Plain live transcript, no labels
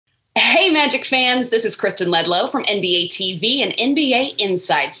Hey, Magic fans, this is Kristen Ledlow from NBA TV and NBA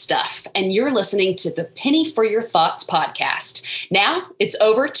Inside Stuff, and you're listening to the Penny for Your Thoughts podcast. Now, it's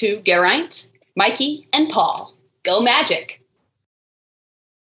over to Geraint, Mikey, and Paul. Go Magic!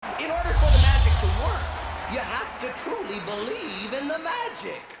 In order for the magic to work, you have to truly believe in the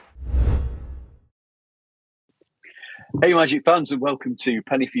magic. Hey Magic fans, and welcome to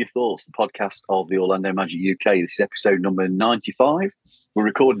Penny for Your Thoughts, the podcast of the Orlando Magic UK. This is episode number 95. We're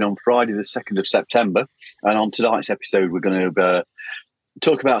recording on Friday the 2nd of September, and on tonight's episode we're going to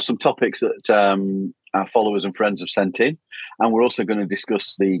talk about some topics that our followers and friends have sent in, and we're also going to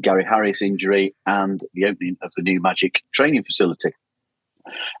discuss the Gary Harris injury and the opening of the new Magic training facility.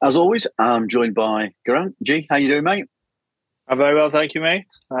 As always, I'm joined by Geraint. G, how you doing, mate? I'm very well, thank you, mate.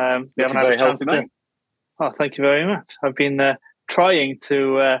 We haven't had a chance to... mate. Oh, thank you very much. I've been trying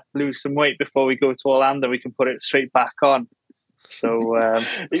to lose some weight before we go to Orlando. We can put it straight back on. So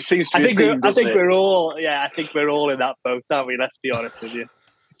it seems to be I think we're all in that boat, aren't we? Let's be honest with you.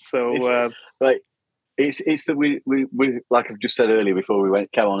 So it's that we like I've just said earlier before we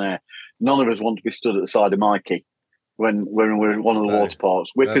came on air. None of us want to be stood at the side of Mikey when we're in one of the water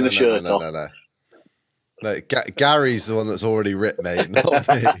parks, whipping the shirt off. No, Gary's the one that's already ripped, mate, not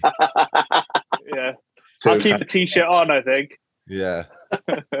me. Yeah. I'll keep the t-shirt on, I think. Yeah.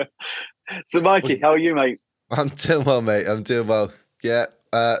 So, Mikey, how are you, mate? I'm doing well, mate. I'm doing well. Yeah.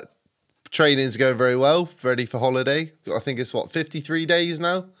 Training's going very well. Ready for holiday. I think it's 53 days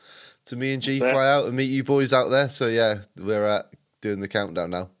now to me and G fly out and meet you boys out there. So yeah, we're doing the countdown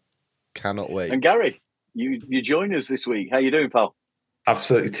now. Cannot wait. And Gary, you join us this week. How you doing, pal?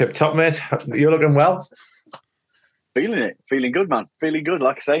 Absolutely tip top, mate. You're looking well. Feeling it. Feeling good, man. Feeling good,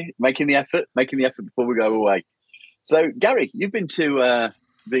 like I say. Making the effort before we go away. So, Gary, you've been to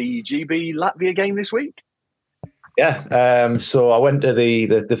the GB Latvia game this week? Yeah. So I went to the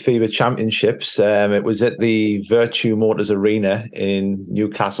FIBA Championships. It was at the Virtue Motors Arena in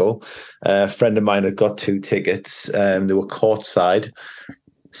Newcastle. A friend of mine had got 2 tickets. They were courtside,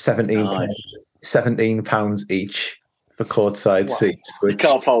 £17 each for courtside seats. You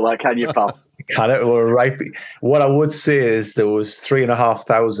can't fault that, can you, pal? Can it? We're right. What I would say is there was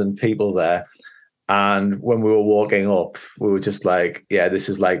 3,500 people there, and when we were walking up, we were just like, "Yeah, this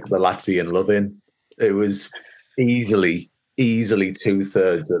is like the Latvian Love-In." It was easily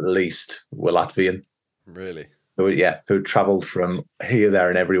 2/3 at least were Latvian. Really? Who travelled from here, there,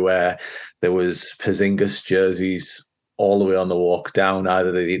 and everywhere. There was Porzingis jerseys all the way on the walk down,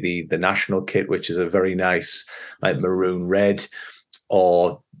 either the national kit, which is a very nice like maroon red,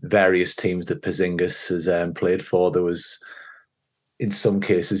 or various teams that Porzingis has played for. There was, in some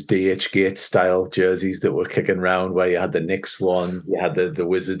cases, DH Gate style jerseys that were kicking around, where you had the Knicks one, you had the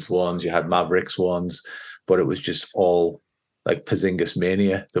Wizards ones, you had Mavericks ones, but it was just all like Porzingis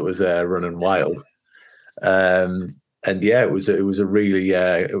mania that was running wild. And yeah, it was a really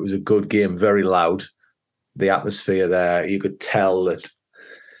it was a good game, very loud. The atmosphere there, you could tell that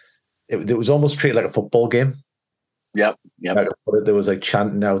it was almost treated like a football game. Yep. There was like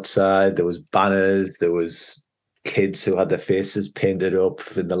chanting outside. There was banners. There was kids who had their faces painted up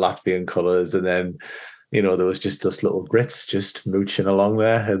in the Latvian colours, and then there was just us little Brits just mooching along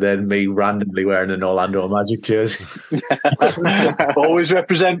there, and then me randomly wearing an Orlando Magic jersey. Always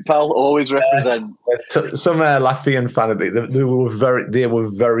represent, pal. Always represent. Some Latvian fan. They were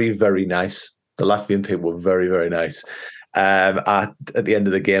very, very nice. The Latvian people were very, very nice. At the end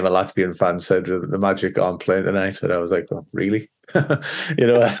of the game, a Latvian fan said the Magic aren't playing tonight, and I was like, "Well, really?" But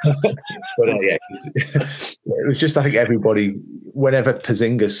yeah, it was just, I think everybody, whenever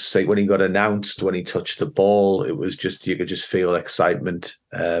Porzingis, when he got announced, when he touched the ball, it was just, you could just feel excitement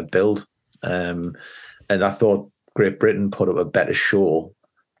build. And I thought Great Britain put up a better show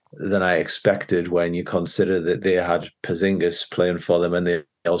than I expected, when you consider that they had Porzingis playing for them, and they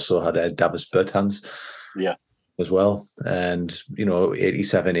also had Davis Bertans. Yeah. As well, and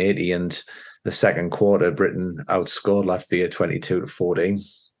 87-80, and the second quarter Britain outscored Latvia 22-14,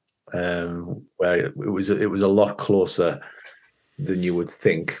 where it was a lot closer than you would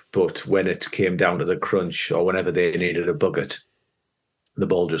think. But when it came down to the crunch, or whenever they needed a bucket, the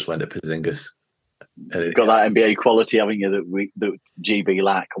ball just went to Porzingis. And you've got that NBA quality, haven't you, that GB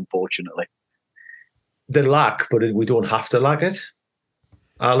lack, unfortunately. They lack, but we don't have to lack it.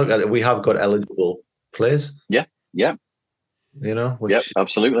 I look at it, we have got eligible players. Yeah.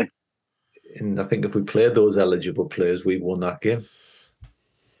 Absolutely. And I think if we played those eligible players, we won that game.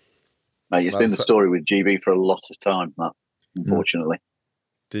 Mate, it's been the story with GB for a lot of time, that, unfortunately.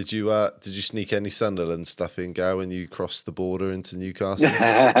 Did you sneak any Sunderland stuff in, Gar, when you crossed the border into Newcastle?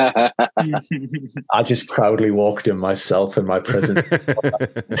 I just proudly walked in myself and my present.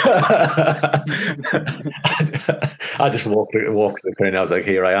 I just walked the crane. I was like,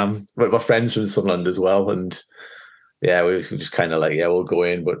 here I am. But my friends from Sunderland as well, and yeah, we was just kind of like, yeah, we'll go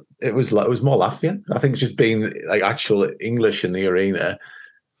in. But it was more Latvian. I think just being like actual English in the arena,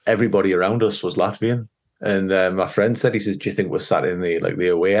 everybody around us was Latvian. And my friend said, he says, "Do you think we're sat in the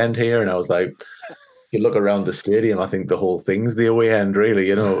away end here?" And I was like, "You look around the stadium, I think the whole thing's the away end, really."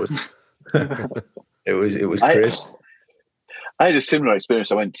 You know, it was crazy. I had a similar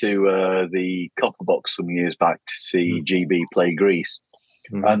experience. I went to the Copper Box some years back to see GB play Greece,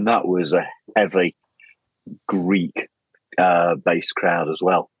 and that was a heavy Greek based crowd as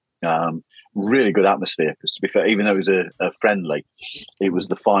well. Really good atmosphere, because to be fair, even though it was a friendly, it was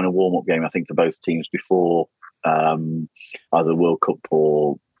the final warm-up game, I think, for both teams before either World Cup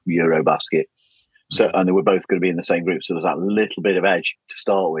or Eurobasket. So, and they were both going to be in the same group, so there's that little bit of edge to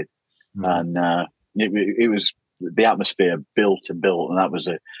start with, and it was the atmosphere built, and that was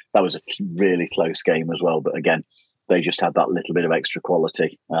a really close game as well. But again, they just had that little bit of extra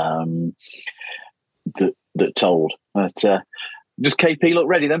quality that told. But does KP look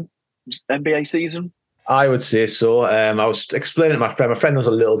ready then? NBA season? I would say so. I was explaining to my friend. My friend knows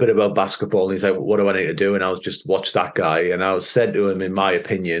a little bit about basketball, and he's like, "What do I need to do?" And I was just watch that guy. And I was said to him, in my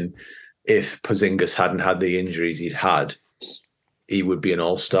opinion, if Porzingis hadn't had the injuries he'd had, he would be an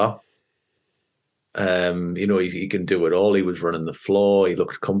all-star. He can do it all. He was running the floor. He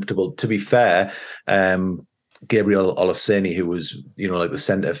looked comfortable. To be fair, Gabriel Olaseni, who was like the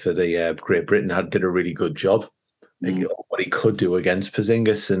centre for the Great Britain, did a really good job. What he could do against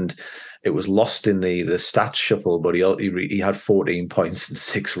Porzingis, and it was lost in the stats shuffle, but he had 14 points and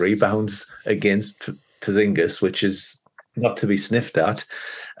 6 rebounds against Porzingis, which is not to be sniffed at.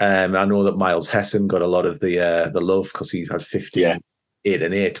 I know that Miles Hessen got a lot of the love because he had 15, 8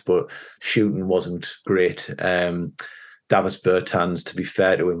 and 8, but shooting wasn't great. Davis Bertans, to be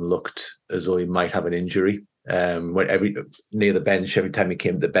fair to him, looked as though he might have an injury. Near the bench, every time he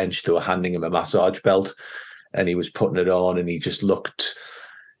came to the bench, they were handing him a massage belt, and he was putting it on, and he looked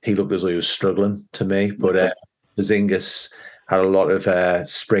as though he was struggling to me. But Porzingis had a lot of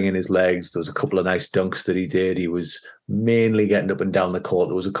spring in his legs. There was a couple of nice dunks that he did. He was mainly getting up and down the court.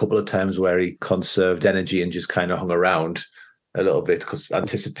 There was a couple of times where he conserved energy and just kind of hung around a little bit, because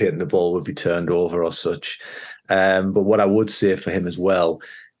anticipating the ball would be turned over or such. But what I would say for him as well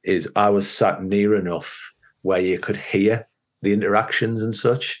is I was sat near enough where you could hear the interactions and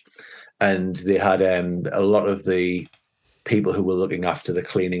such. And they had a lot of the people who were looking after the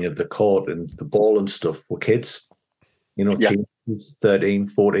cleaning of the court and the ball and stuff were kids, teens, 13,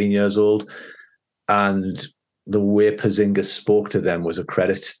 14 years old. And the way Porzingis spoke to them was a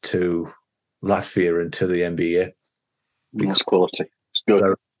credit to Latvia and to the NBA. That's quality. It's good.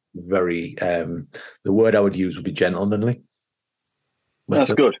 Very, the word I would use would be gentlemanly.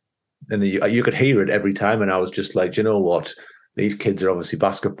 That's good. And you could hear it every time. And I was just like, you know what? These kids are obviously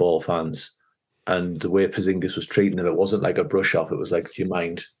basketball fans, and the way Porzingis was treating them, it wasn't like a brush off. It was like, "Do you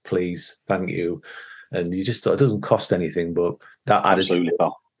mind? Please, thank you." And you just thought it doesn't cost anything, but that added. Absolutely.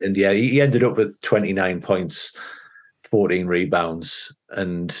 And yeah, he ended up with 29 points, 14 rebounds,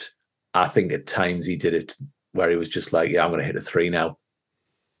 and I think at times he did it where he was just like, "Yeah, I'm going to hit a 3 now.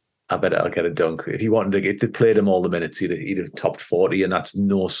 I bet I'll get a dunk." If they played him all the minutes, he'd have topped 40, and that's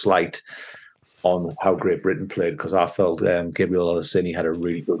no slight on how Great Britain played, because I felt Gabriel Olaseni had a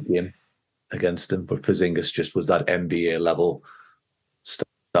really good game against him, but Porzingis just was that NBA level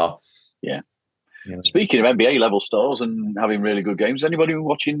star. Yeah. Speaking of NBA level stars and having really good games, anybody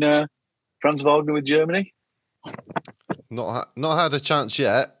watching Franz Wagner with Germany? Not had a chance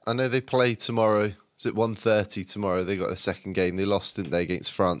yet. I know they play tomorrow. Is it 1:30 tomorrow? They got their second game. They lost, didn't they,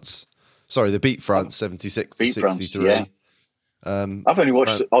 against France? Sorry, they beat France 76-63. Yeah. I've only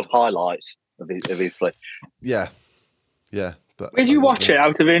watched odd highlights of his play. Yeah. But where do you watch it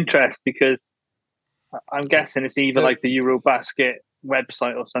out of interest? Because I'm guessing it's either like the Eurobasket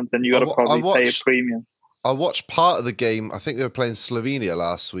website or something. You got to probably pay a premium. I watched part of the game. I think they were playing Slovenia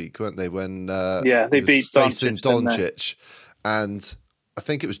last week, weren't they? When they beat Doncic, and I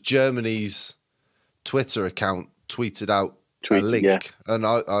think it was Germany's Twitter account tweeted out a link, and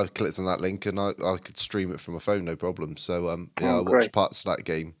I clicked on that link, and I could stream it from my phone, no problem. So I watched parts of that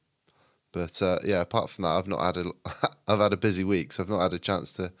game. But apart from that, I've had a busy week, so I've not had a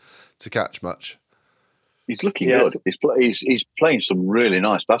chance to catch much. He's looking good. He's playing some really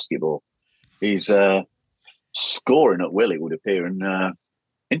nice basketball. He's scoring at will, it would appear, and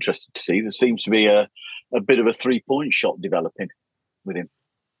interested to see. There seems to be a bit of a 3-point shot developing with him.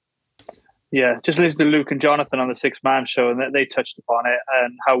 Yeah, just listen to Luke and Jonathan on the Six Man Show, and they touched upon it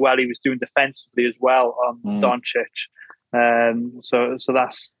and how well he was doing defensively as well on Doncic. So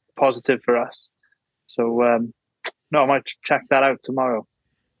that's positive for us. So I might check that out tomorrow.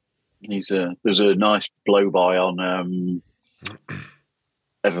 There's a nice blow by on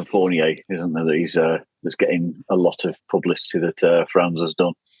Evan Fournier, isn't there? That he's that's getting a lot of publicity that Franz has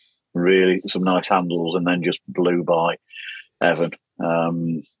done. Really, some nice handles, and then just blew by Evan.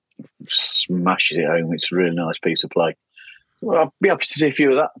 Smashes it home. It's a really nice piece of play. Well, I'll be happy to see a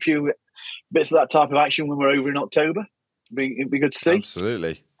few bits of that type of action when we're over in October. It'd be good to see.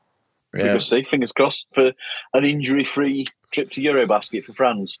 Absolutely. It'd be good to see. Fingers crossed for an injury-free trip to Eurobasket for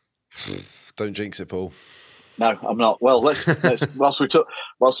Franz. Don't jinx it, Paul. No, I'm not. Well, let's whilst we're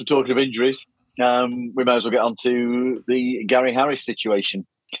talking of injuries, we may as well get on to the Gary Harris situation.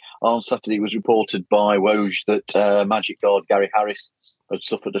 On Saturday, it was reported by Woj that Magic guard Gary Harris had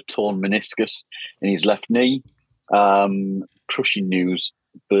suffered a torn meniscus in his left knee. Crushing news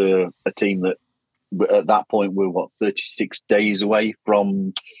for a team that at that point were 36 days away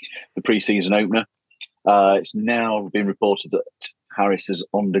from the pre-season opener. It's now been reported that Harris has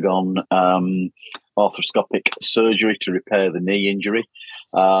undergone arthroscopic surgery to repair the knee injury.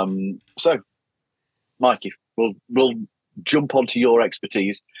 So, Mikey, we'll jump onto your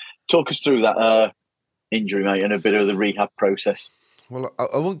expertise. Talk us through that injury, mate, and a bit of the rehab process. Well,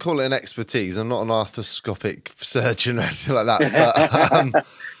 I wouldn't call it an expertise. I'm not an arthroscopic surgeon or anything like that.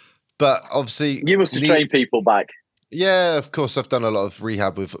 But obviously, you must have trained people back. Yeah, of course. I've done a lot of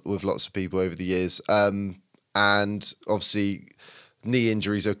rehab with lots of people over the years. And obviously, knee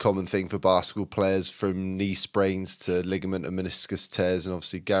injuries are a common thing for basketball players, from knee sprains to ligament and meniscus tears. And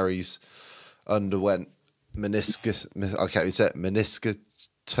obviously, Gary's underwent meniscus. I can't even say it.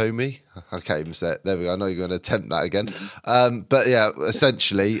 Meniscotomy. I can't even say it. There we go. I know you're going to attempt that again. But yeah,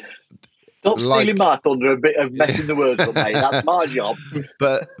 essentially. Stop stealing my thunder, a bit of messing the words up, mate. That's my job.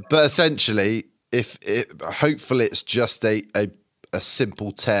 But essentially, hopefully it's just a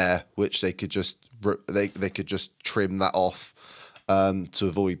simple tear, which they could just trim that off to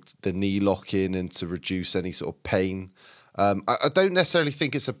avoid the knee lock-in and to reduce any sort of pain. I don't necessarily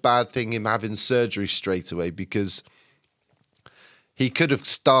think it's a bad thing him having surgery straight away, because he could have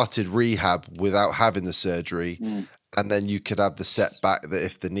started rehab without having the surgery. And then you could have the setback that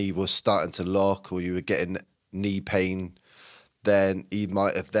if the knee was starting to lock or you were getting knee pain, then he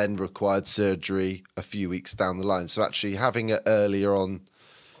might have then required surgery a few weeks down the line. So actually having it earlier on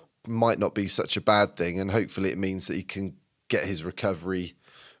might not be such a bad thing. And hopefully it means that he can get his recovery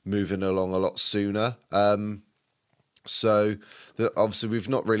moving along a lot sooner. So obviously we've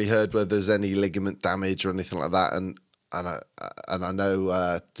not really heard whether there's any ligament damage or anything like that. And I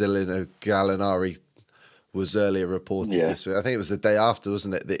know Dylan Gallinari was earlier reported this week. I think it was the day after,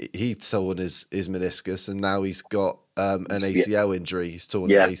 wasn't it, that he'd torn his meniscus, and now he's got an ACL injury. He's torn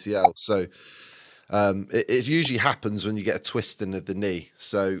his ACL. So it usually happens when you get a twisting of the knee.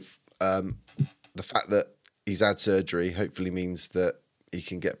 So the fact that he's had surgery hopefully means that he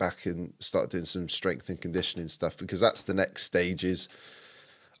can get back and start doing some strength and conditioning stuff, because that's the next stage. Is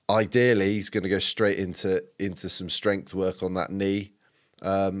ideally he's going to go straight into some strength work on that knee.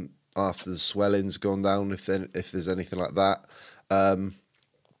 After the swelling's gone down, if there's anything like that. And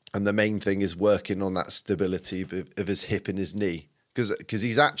the main thing is working on that stability of his hip and his knee. Because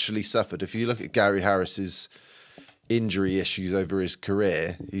he's actually suffered. If you look at Gary Harris's injury issues over his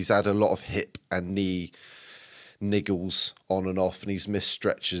career, he's had a lot of hip and knee niggles on and off, and he's missed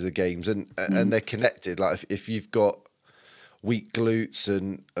stretches of games. And they're connected. Like if you've got weak glutes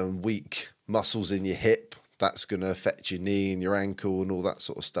and weak muscles in your hip, that's going to affect your knee and your ankle and all that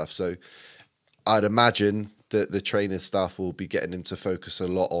sort of stuff. So I'd imagine that the training staff will be getting him to focus a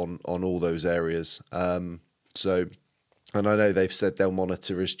lot on all those areas. And I know they've said they'll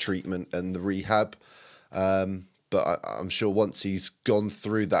monitor his treatment and the rehab. But I'm sure once he's gone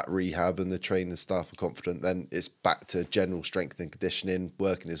through that rehab and the training staff are confident, then it's back to general strength and conditioning,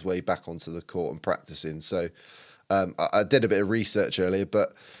 working his way back onto the court and practicing. So I did a bit of research earlier,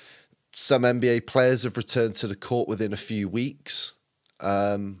 but some NBA players have returned to the court within a few weeks,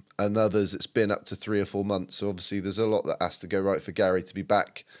 and others it's been up to 3 or 4 months. So obviously there's a lot that has to go right for Gary to be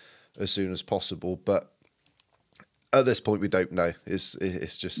back as soon as possible. But at this point, we don't know.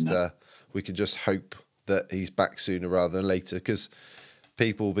 It's just we can just hope that he's back sooner rather than later, because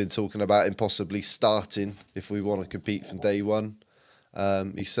people have been talking about him possibly starting if we want to compete from day one.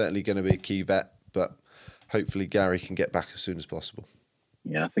 He's certainly going to be a key vet, but hopefully Gary can get back as soon as possible.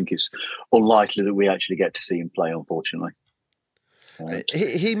 Yeah, I think it's unlikely that we actually get to see him play, unfortunately.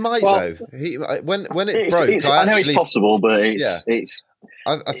 He might though. When it broke, I know it's possible, but it's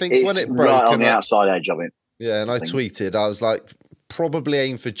I think it's when it broke, right on the outside edge of it. Yeah, and I tweeted, I was like, probably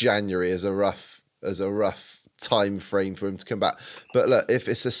aim for January as a rough time frame for him to come back. But look, if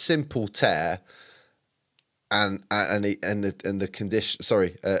it's a simple tear, and the condition,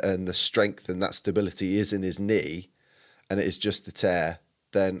 and the strength and that stability is in his knee, and it is just a tear,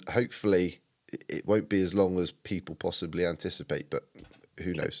 then hopefully it won't be as long as people possibly anticipate. But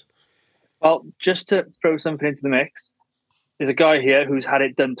who knows? Well, just to throw something into the mix, there's a guy here who's had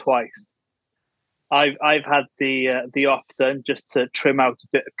it done twice. I've had the op done just to trim out a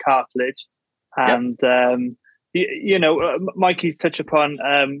bit of cartilage, and Mikey's touched upon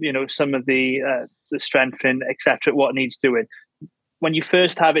some of the strengthening, etc. What needs doing. When you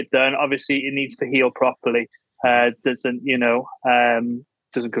first have it done, obviously it needs to heal properly.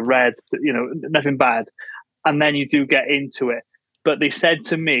 Doesn't go red, nothing bad, and then you do get into it. But they said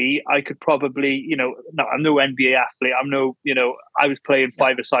to me, I could probably, I'm no NBA athlete. I was playing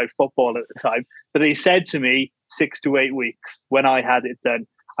five-a-side football at the time. But they said to me 6 to 8 weeks when I had it done.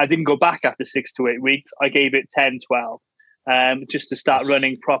 I didn't go back after 6 to 8 weeks. I gave it 10, 12, just to start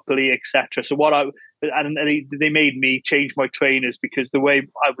running properly, etc. So they made me change my trainers because the way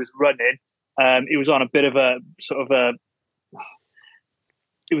I was running, it was on a bit of a sort of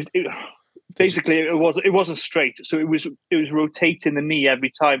basically it wasn't straight, so it was rotating the knee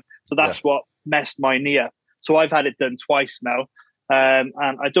every time, so that's what messed my knee up. So I've had it done twice now, and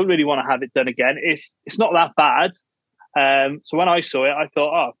I don't really want to have it done again. It's not that bad, so when I saw it I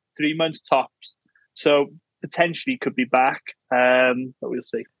thought 3 months tops, so potentially could be back, but we'll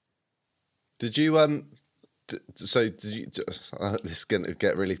see. Did you this is going to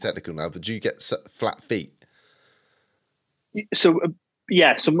get really technical now, but do you get flat feet? So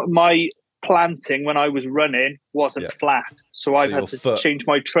so my planting when I was running wasn't flat, so I've had to change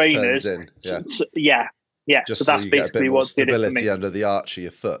my trainers. Just so that's basically what did it for me. Stability under the arch of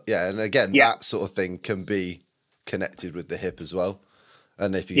your foot, and again, that sort of thing can be connected with the hip as well.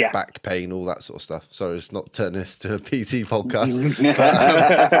 And if you get back pain, all that sort of stuff. Sorry, it's not turning this to a PT podcast.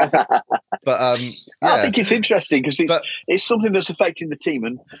 I think it's interesting because it's something that's affecting the team,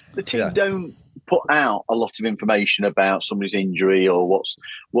 and the team don't put out a lot of information about somebody's injury or what's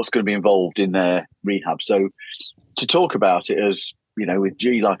going to be involved in their rehab. So to talk about it as, with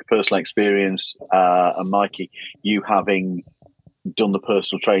G, like a personal experience, and Mikey, you having done the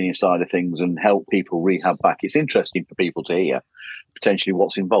personal training side of things and help people rehab back, it's interesting for people to hear potentially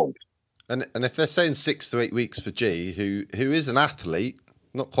what's involved. And if they're saying 6 to 8 weeks for G, who is an athlete,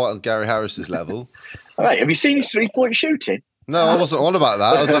 not quite on Gary Harris's level. All right, have you seen his 3-point shooting? No, I wasn't on about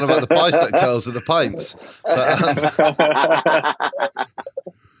that. I was on about the bicep curls of the pints.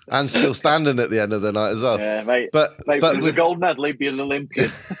 And still standing at the end of the night as well. Yeah, mate. But with a gold medal, he'd be an Olympian.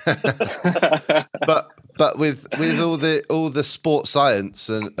 But with all the sports science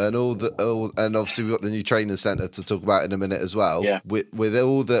and obviously we've got the new training centre to talk about in a minute as well. Yeah. With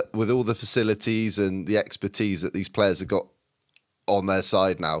all the facilities and the expertise that these players have got on their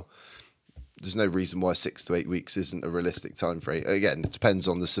side now, there's no reason why 6 to 8 weeks isn't a realistic time frame. Again, it depends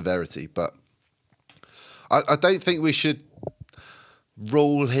on the severity, but I don't think we should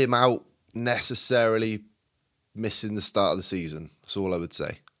rule him out necessarily missing the start of the season. That's all I would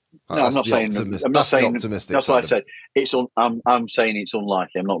say. No, I'm not saying optimistic. That's why I said I'm saying it's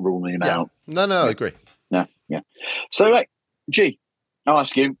unlikely. I'm not ruling him out. No, I agree. No, yeah. So, G, I'll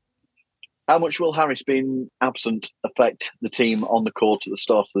ask you, how much will Harris being absent affect the team on the court at the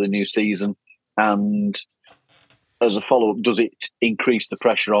start of the new season? And as a follow-up, does it increase the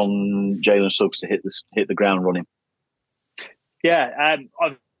pressure on Jalen Suggs to hit the ground running? Yeah,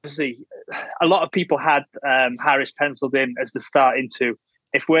 obviously, a lot of people had Harris penciled in as the starting two.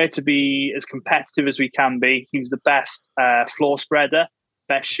 If we're to be as competitive as we can be, he's the best floor spreader,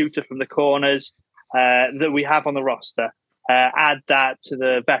 best shooter from the corners that we have on the roster. Add that to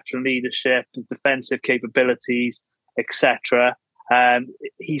the veteran leadership, defensive capabilities, etc.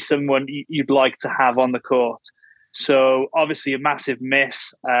 He's someone you'd like to have on the court. So obviously a massive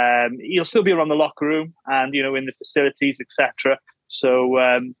miss. He'll still be around the locker room and in the facilities, etc.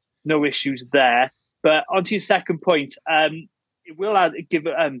 So no issues there. But onto your second point, it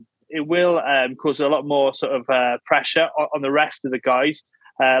will cause a lot more sort of pressure on the rest of the guys,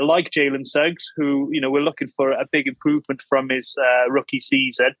 like Jalen Suggs, who we're looking for a big improvement from his rookie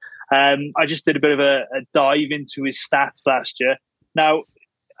season. I just did a bit of a dive into his stats last year. Now,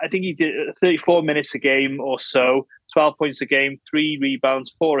 I think he did 34 minutes a game or so, 12 points a game, 3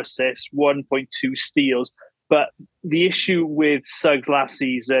 rebounds, 4 assists, 1.2 steals. But the issue with Suggs last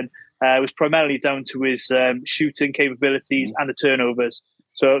season was primarily down to his shooting capabilities and the turnovers.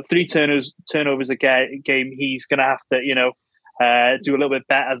 So 3 turnovers a game, he's going to have to, do a little bit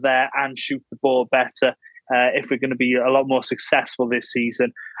better there and shoot the ball better if we're going to be a lot more successful this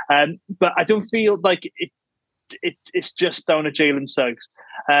season. But I don't feel like it's just down to Jalen Suggs.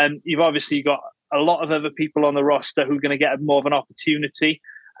 You've obviously got a lot of other people on the roster who are going to get more of an opportunity.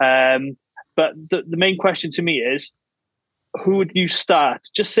 But the main question to me is, who would you start?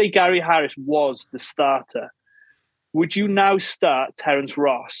 Just say Gary Harris was the starter. Would you now start Terence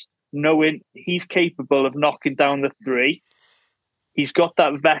Ross, knowing he's capable of knocking down the three? He's got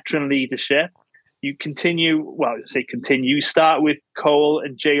that veteran leadership. You start with Cole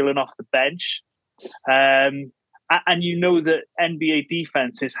and Jalen off the bench. And you know that NBA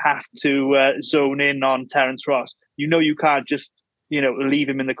defenses have to zone in on Terence Ross. You can't just, leave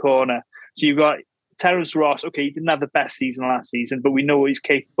him in the corner. So you've got Terence Ross. Okay, he didn't have the best season last season, but we know what he's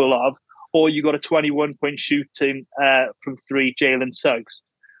capable of. Or you got a 21-point shooting from three, Jalen Suggs.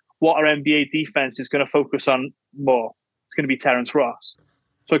 What our NBA defense is going to focus on more? It's going to be Terence Ross.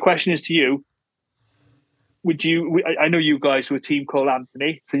 So the question is to you, I know you guys were Team Cole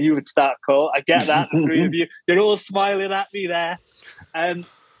Anthony, so you would start Cole. I get that, the three of you. You're all smiling at me there. But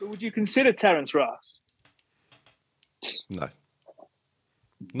would you consider Terence Ross? No.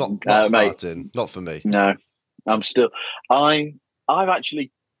 Not starting. Not for me. No. I'm still... I've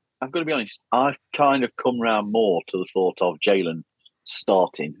got to be honest, I've kind of come round more to the thought of Jalen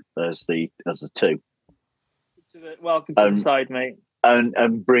starting as the two. Welcome to the side, mate.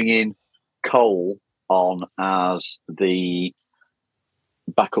 And bringing Cole on as the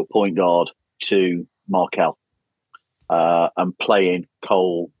backup point guard to Markel, and playing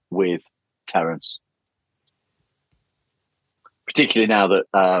Cole with Terence. Particularly now that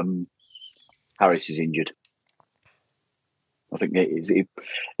Harris is injured. I think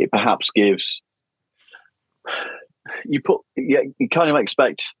it perhaps gives... You kind of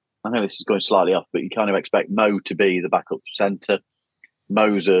expect... I know this is going slightly off, but you kind of expect Mo to be the backup centre.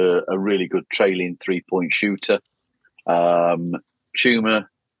 Mo's a really good trailing three-point shooter. Chuma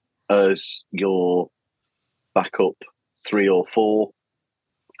as your backup 3 or 4,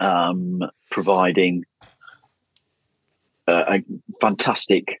 providing a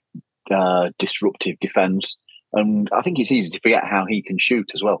fantastic disruptive defence. And I think it's easy to forget how he can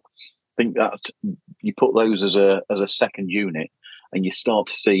shoot as well. I think that you put those as a second unit, and you start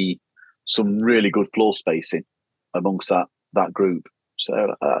to see some really good floor spacing amongst that group.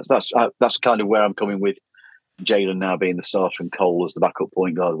 So that's kind of where I'm coming with Jalen now being the starter and Cole as the backup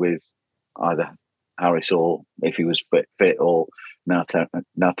point guard with either Harris or, if he was fit or now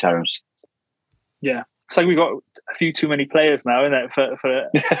Terence. Yeah. It's like we've got a few too many players now, isn't it? For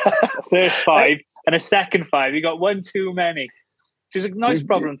a first 5 and a second 5. You got one too many, which is a nice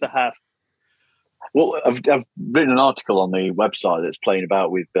problem to have. Well, I've written an article on the website that's playing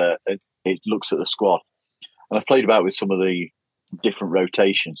about with, it looks at the squad. And I've played about with some of the different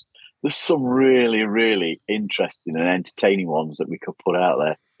rotations. There's some really, really interesting and entertaining ones that we could put out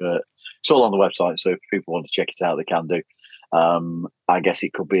there. It's all on the website, so if people want to check it out, they can do. I guess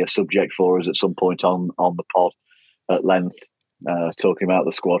it could be a subject for us at some point on the pod at length, talking about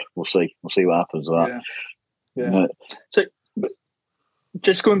the squad. We'll see what happens with that. Yeah. So,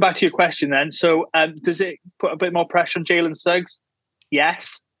 just going back to your question then. So, does it put a bit more pressure on Jalen Suggs?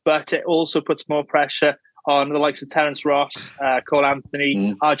 Yes, but it also puts more pressure on the likes of Terence Ross, Cole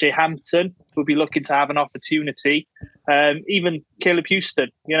Anthony, RJ Hampton, who'll be looking to have an opportunity. Even Caleb Houston,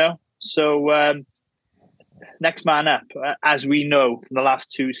 So, next man up, as we know from the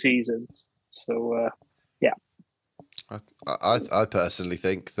last 2 seasons. So, yeah. I personally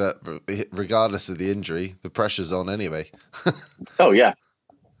think that regardless of the injury, the pressure's on anyway. Oh, yeah.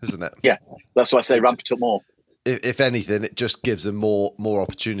 Isn't it? Yeah. That's why I say ramp it up more. If anything, it just gives them more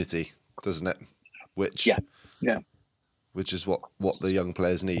opportunity, doesn't it? Which is what the young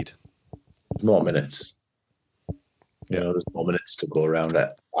players need. More minutes. There's more minutes to go around.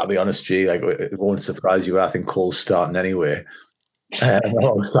 I'll be honest, G, it won't surprise you. I think Cole's starting anyway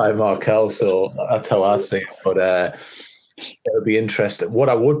alongside Markel, so that's how I think. But it'll be interesting. What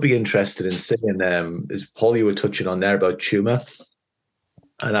I would be interested in seeing is, Paul, you were touching on there about Chuma,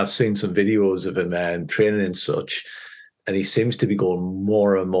 and I've seen some videos of him training and such, and he seems to be going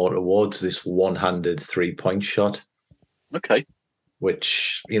more and more towards this one-handed 3-point shot. Okay.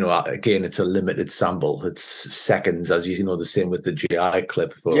 Which, again, it's a limited sample. It's seconds, as you know, the same with the GI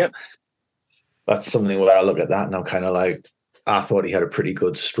clip. But that's something where I look at that and I'm kind of like, I thought he had a pretty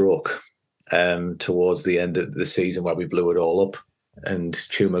good stroke towards the end of the season where we blew it all up. And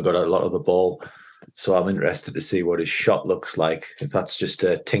Chuma got a lot of the ball. So I'm interested to see what his shot looks like, if that's just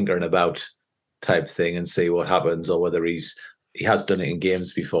a tinkering about type thing and see what happens, or whether he has done it in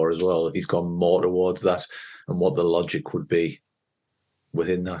games before as well, if he's gone more towards that and what the logic would be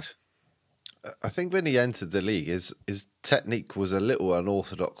within that. I think when he entered the league, his technique was a little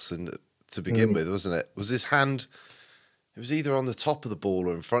unorthodox to begin with, wasn't it? Was his hand? It was either on the top of the ball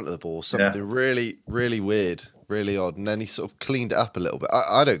or in front of the ball. Something really, really weird, really odd. And then he sort of cleaned it up a little bit.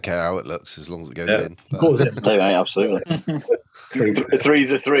 I don't care how it looks as long as it goes in. It goes in. Absolutely.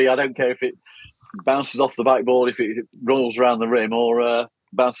 Three's a three. I don't care if it bounces off the backboard, if it rolls around the rim, or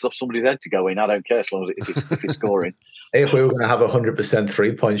bounces off somebody's head to go in. I don't care as long as if it's scoring. If we were going to have 100%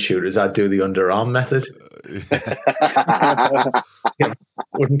 3-point shooters, I'd do the underarm method.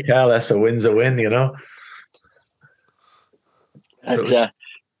 Wouldn't care less. A win's a win, you know.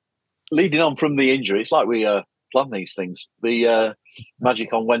 Leading on from the injury, it's like we plan these things. The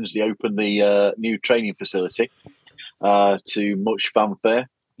Magic on Wednesday opened the new training facility to much fanfare.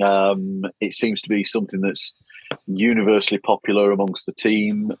 It seems to be something that's universally popular amongst the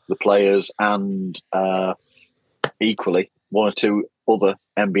team, the players, and equally one or two other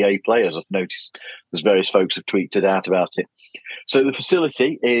NBA players. I've noticed there's various folks have tweeted out about it. So the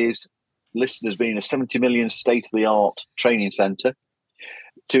facility is listed as being a 70 million state-of-the-art training centre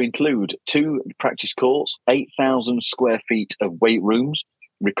to include 2 practice courts, 8,000 square feet of weight rooms,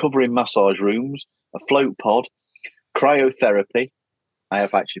 recovery massage rooms, a float pod, cryotherapy. I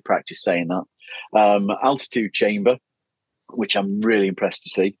have actually practiced saying that. Altitude chamber, which I'm really impressed to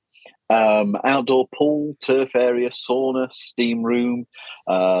see. Outdoor pool, turf area, sauna, steam room.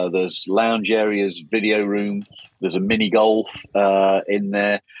 There's lounge areas, video room. There's a mini golf in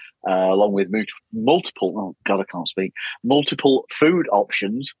there, along with multiple. Oh God, I can't speak. Multiple food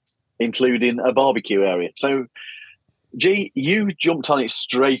options, including a barbecue area. So, G, you jumped on it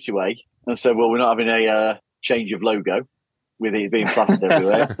straight away and said, "Well, we're not having a change of logo." With it being plastered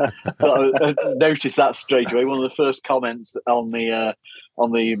everywhere, but I noticed that straight away. One of the first comments on the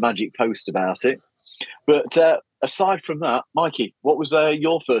Magic post about it. But aside from that, Mikey, what was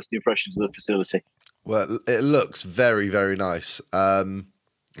your first impressions of the facility? Well, it looks very, very nice.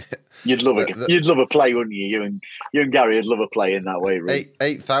 You'd love it. You'd love a play, wouldn't you? You and Gary would love a play in that weight room.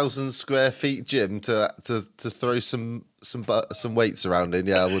 8,000 square feet gym to throw some weights around in.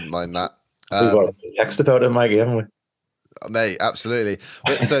 Yeah, I wouldn't mind that. We've got a text about it, Mikey, haven't we? Mate, absolutely.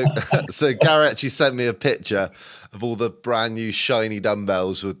 So Gary actually sent me a picture of all the brand new shiny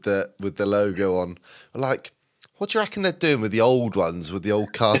dumbbells with the logo on. Like, what do you reckon they're doing with the old ones with the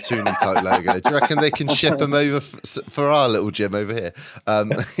old cartoony type logo? Do you reckon they can ship them over for our little gym over here?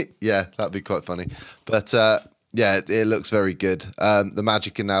 Yeah, that'd be quite funny. But yeah, it looks very good. The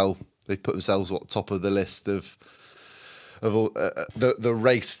Magic are now, they've put themselves top of the list of all, the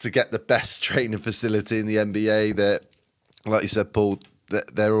race to get the best training facility in the NBA. That, like you said, Paul,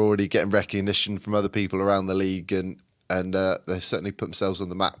 they're already getting recognition from other people around the league, and they've certainly put themselves on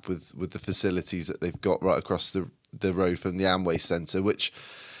the map with the facilities that they've got right across the road from the Amway Centre. Which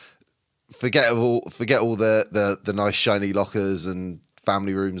forget all the nice shiny lockers and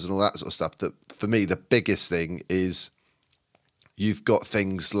family rooms and all that sort of stuff. That for me, the biggest thing is you've got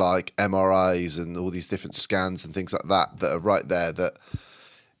things like MRIs and all these different scans and things like that are right there. That,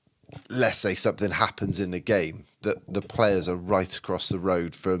 let's say something happens in the game, that the players are right across the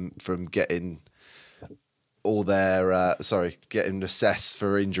road from getting all their getting assessed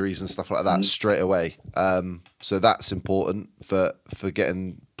for injuries and stuff like that straight away. So that's important for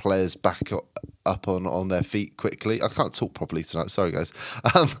getting players back up on their feet quickly. I can't talk properly tonight, sorry guys.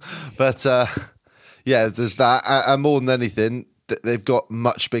 But yeah, there's that, and more than anything, they've got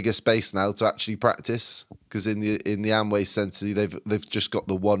much bigger space now to actually practice, because in the Amway Centre they've just got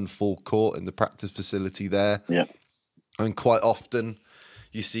the one full court in the practice facility there. Yeah, and quite often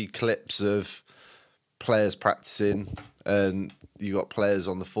you see clips of players practicing, and you got players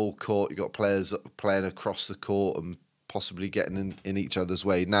on the full court, you got players playing across the court and possibly getting in each other's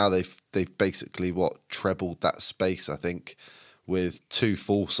way. Now they've basically trebled that space, I think, with 2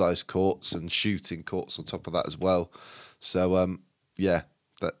 full-size courts and shooting courts on top of that as well. So yeah,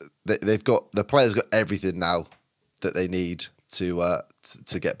 they've got, the players got everything now that they need to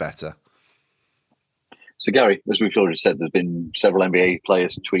get better. So Gary, as we've already said, there's been several NBA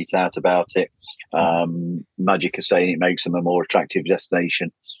players tweet out about it. Magic are saying it makes them a more attractive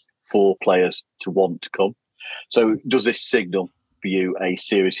destination for players to want to come. So does this signal for you a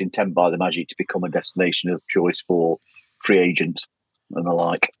serious intent by the Magic to become a destination of choice for free agents and the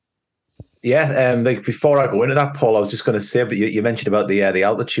like? Yeah, before I go into that, Paul, I was just going to say, but you mentioned about the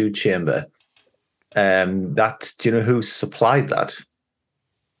altitude chamber. Do you know who supplied that?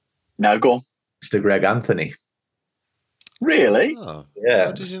 No, go on. Mr. Greg Anthony. Really? Oh,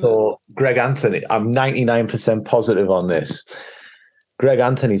 yeah. So Greg Anthony, I'm 99% positive on this. Greg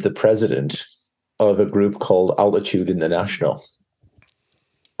Anthony's the president of a group called Altitude International.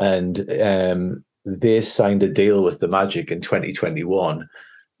 and they signed a deal with the Magic in 2021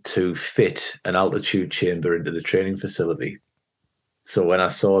 to fit an altitude chamber into the training facility. So when I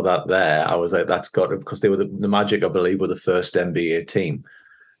saw that there, I was like, that's got to, because they were the Magic, I believe, were the first NBA team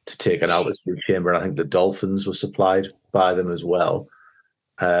to take an altitude chamber. And I think the Dolphins were supplied by them as well.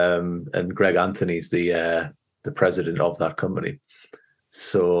 And Greg Anthony's the president of that company.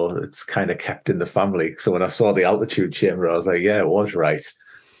 So it's kind of kept in the family. So when I saw the altitude chamber, I was like, yeah, it was right.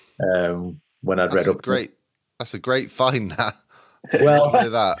 When I'd read up. That's a great find, that. Well,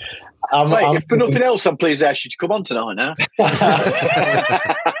 that. If for nothing else, I'm pleased to ask you to come on tonight now.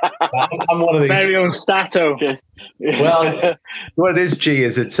 I'm one of these. Very own Stato. Well, what it is, G,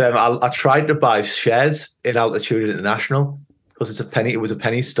 is it's I tried to buy shares in Altitude International because it was a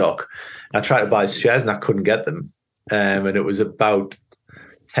penny stock. I tried to buy shares and I couldn't get them. And it was about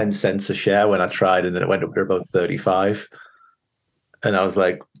 10 cents a share when I tried, and then it went up to about 35. And I was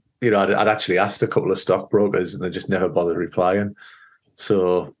like, I'd actually asked a couple of stockbrokers and they just never bothered replying.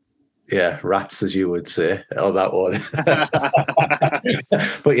 So, yeah, rats, as you would say, on that one.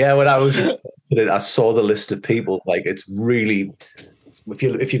 But yeah, when I saw the list of people, like, it's really,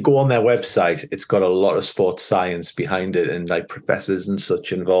 if you go on their website, it's got a lot of sports science behind it and like professors and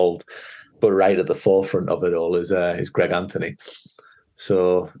such involved. But right at the forefront of it all is Greg Anthony.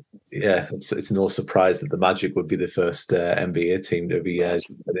 So yeah, it's no surprise that the Magic would be the first NBA team to be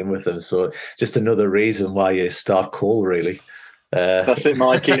in with them. So just another reason why you start Cole, really. That's it,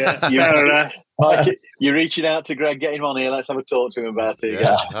 Mikey. Mikey, you're reaching out to Greg, get him on here. Let's have a talk to him about it.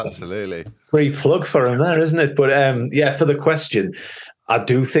 Yeah, absolutely. Free plug for him there, isn't it? But for the question, I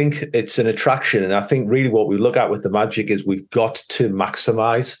do think it's an attraction. And I think really what we look at with the Magic is we've got to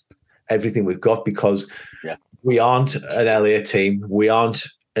maximize everything we've got, because we aren't an LA team. We aren't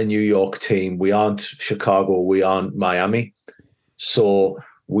a New York team. We aren't Chicago. We aren't Miami. So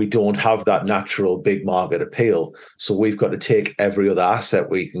we don't have that natural big market appeal. So we've got to take every other asset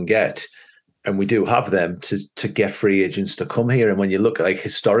we can get, and we do have them, to get free agents to come here. And when you look at, like,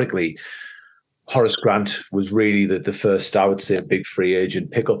 historically, Horace Grant was really the first, I would say, big free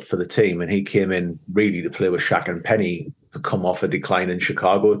agent pickup for the team. And he came in really to play with Shaq and Penny, to come off a declining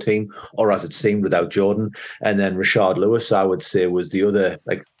Chicago team, or as it seemed, without Jordan. And then Rashard Lewis, I would say, was the other,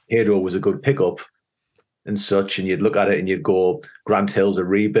 like, Hero was a good pickup and such. And you'd look at it and you'd go, Grant Hill's a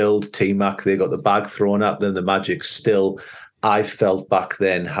rebuild, T-Mac, they got the bag thrown at them. The Magic still, I felt back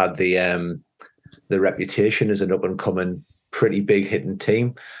then, had the reputation as an up-and-coming, pretty big hitting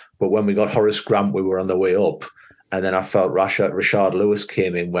team. But when we got Horace Grant, we were on the way up. And then I felt Rashard Lewis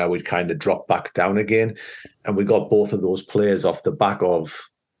came in where we'd kind of dropped back down again. And we got both of those players off the back of,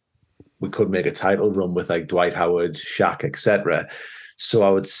 we could make a title run with, like, Dwight Howard, Shaq, etc. So I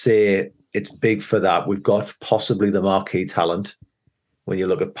would say it's big for that. We've got possibly the marquee talent. When you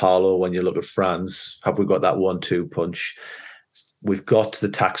look at Paolo, when you look at France, have we got that 1-2 punch? We've got the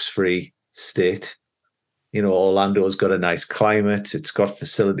tax-free state. Orlando's got a nice climate. It's got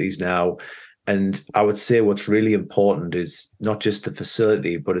facilities now. And I would say what's really important is not just the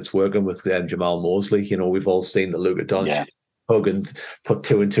facility, but it's working with Jamal Mosley. We've all seen the Luka Doncic hug and put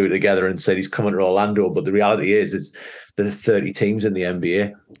 2 and 2 together and said he's coming to Orlando. But the reality is, there are 30 teams in the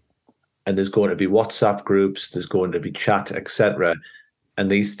NBA, and there's going to be WhatsApp groups, there's going to be chat, etc. And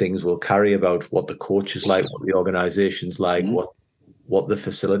these things will carry about what the coach is like, what the organization's like, what the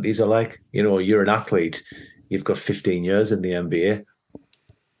facilities are like. You're an athlete, you've got 15 years in the NBA.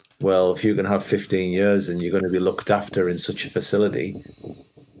 Well, if you can have 15 years and you're going to be looked after in such a facility,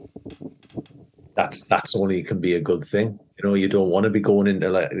 that's only can be a good thing. You don't want to be going into,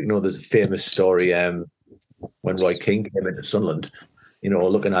 like, there's a famous story when Roy King came into Sunderland,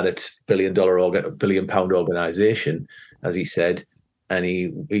 looking at it, $1 billion organization, as he said, and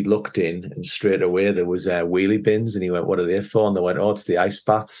he looked in, and straight away there was wheelie bins, and he went, "What are they for?" And they went, "Oh, it's the ice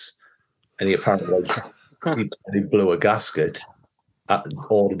baths." And he apparently he blew a gasket,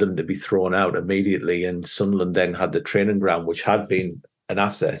 ordered them to be thrown out immediately. And Sunderland then had the training ground, which had been an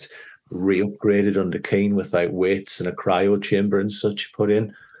asset, re-upgraded under Keane with, like, weights and a cryo chamber and such put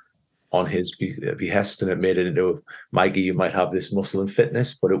in on his behest, and it made it into, Mikey, you might have this muscle and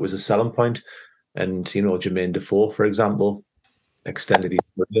fitness, but it was a selling point. And Jermaine Defoe, for example, extended his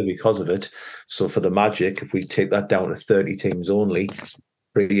career because of it. So for the Magic, if we take that down to 30 teams only,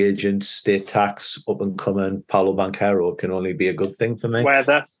 free agents, state tax, up and coming, Paolo Banchero can only be a good thing for me.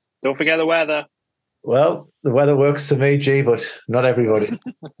 Weather. Don't forget the weather. Well, the weather works for me, G, but not everybody.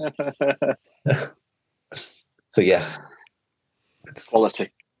 So, yes. It's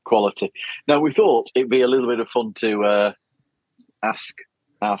quality. Now, we thought it'd be a little bit of fun to ask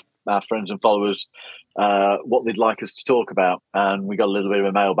our friends and followers what they'd like us to talk about, and we got a little bit of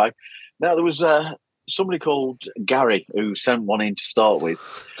a mailbag. Now, there was somebody called Gary who sent one in to start with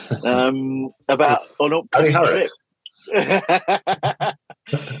about an upcoming trip.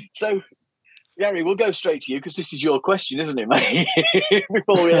 So, Gary, we'll go straight to you because this is your question, isn't it, mate?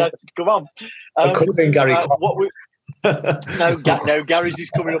 Before we had to come on. It could have been Gary. No, Gary's is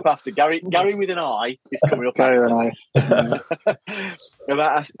coming up after. Gary with an I is coming up Gary after.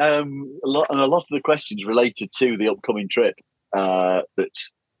 About a lot of the questions related to the upcoming trip that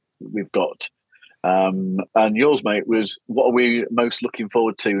we've got. And yours, mate, was what are we most looking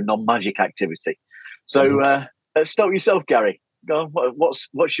forward to non-magic activity? So let's start with yourself, Gary. Go on,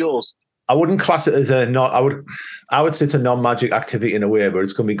 what's yours? I wouldn't class it as I would say it's a non-magic activity in a way, but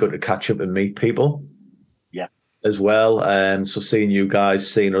it's going to be good to catch up and meet people. Yeah. As well. So seeing you guys,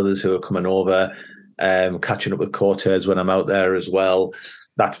 seeing others who are coming over, catching up with Cortez when I'm out there as well.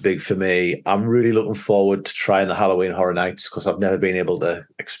 That's big for me. I'm really looking forward to trying the Halloween Horror Nights because I've never been able to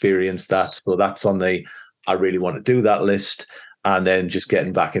experience that. So that's on the I really want to do that list. And then just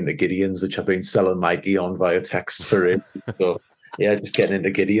getting back into Gideon's, which I've been selling Mikey on via text for it. So yeah, just getting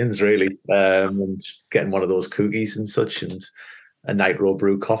into Gideon's really, and getting one of those cookies and such, and a Nitro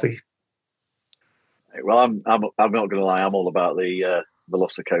Brew coffee. Well, I'm not going to lie. I'm all about the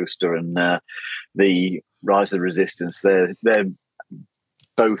Velocicoaster and the Rise of the Resistance. They're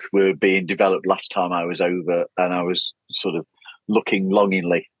both were being developed last time I was over, and I was sort of looking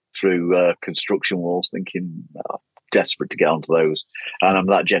longingly through construction walls, thinking, desperate to get onto those. And I'm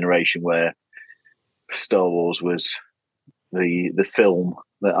that generation where Star Wars was the film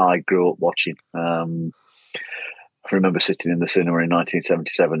that I grew up watching. I remember sitting in the cinema in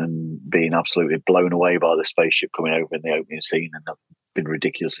 1977 and being absolutely blown away by the spaceship coming over in the opening scene, and I've been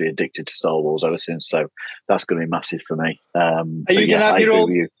ridiculously addicted to Star Wars ever since. So that's going to be massive for me. Are you going to have your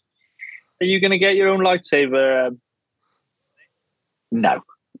own? Are you going to get your own lightsaber? No,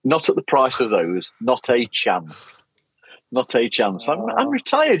 not at the price of those. Not a chance. Not a chance. I'm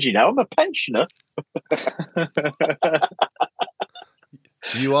retired, you know. I'm a pensioner.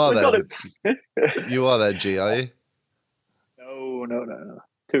 You are then. You are then, G, are you? No.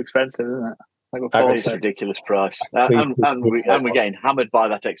 Too expensive, isn't it? It's a ridiculous price. And we're getting hammered by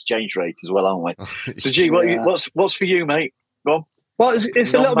that exchange rate as well, aren't we? So, G, what's for you, mate? Go on. Well,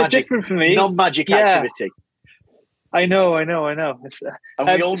 it's a little bit different for me. Non-magic activity. I know. And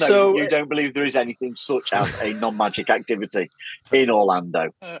we all know you don't believe there is anything such as a non-magic activity in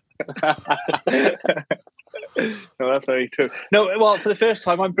Orlando. No, that's very true. No, well, for the first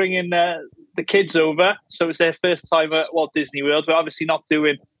time, I'm bringing the kids over. So it's their first time at Walt Disney World. We're obviously not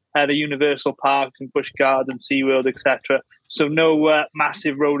doing the Universal Parks and Busch Gardens, SeaWorld, etc. So no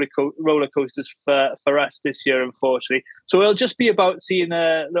massive roller coasters for us this year, unfortunately. So it'll just be about seeing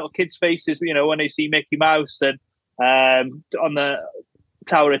little kids' faces, you know, when they see Mickey Mouse and on the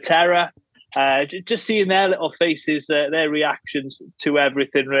Tower of Terror. Just seeing their little faces, their reactions to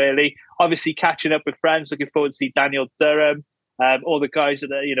everything, really. Obviously, catching up with friends. Looking forward to see Daniel Durham, all the guys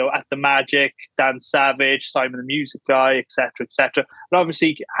that are, you know, at the Magic, Dan Savage, Simon the Music Guy, etc., etc. And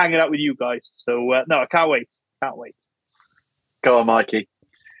obviously, hanging out with you guys. So, no, I can't wait. Can't wait. Go on, Mikey.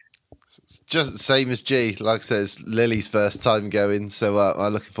 Just the same as G. Like I said, it's Lily's first time going, so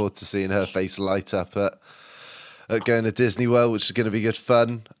I'm looking forward to seeing her face light up at going to Disney World, which is going to be good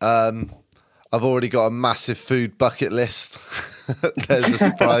fun. I've already got a massive food bucket list. There's a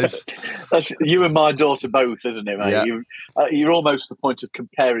surprise. That's you and my daughter both, isn't it, mate? Yeah. You're almost to the point of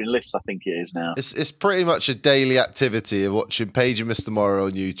comparing lists, I think it is now. It's pretty much a daily activity of watching Paige and Mr. Morrow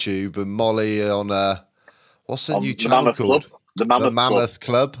on YouTube and Molly on what's her new channel called? The Mammoth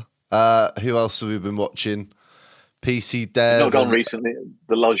Club. Who else have we been watching? PC Dev. Not gone recently.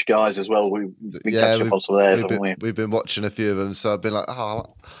 The Lodge guys as well. We've been catching up on some of theirs, haven't we? We've been watching a few of them, so I've been like,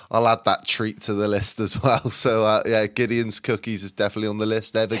 I'll add that treat to the list as well. So Gideon's Cookies is definitely on the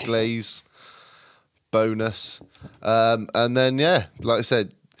list. Everglaze bonus, and then like I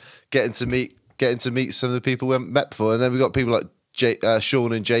said, getting to meet some of the people we haven't met before, and then we got people like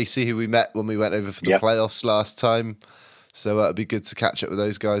Sean and JC who we met when we went over for the playoffs last time. So it'd be good to catch up with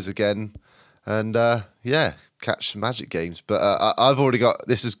those guys again, and catch some Magic games. But I've already got,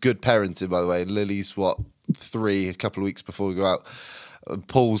 this is good parenting, by the way. Lily's 3 a couple of weeks before we go out.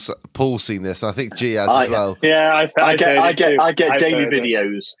 Paul's seen this. I think G has as well. Yeah, I get daily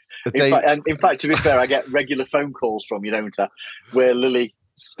videos. In fact, to be fair, I get regular phone calls from you, don't I? Where Lily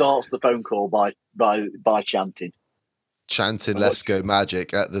starts the phone call by chanting. Let's go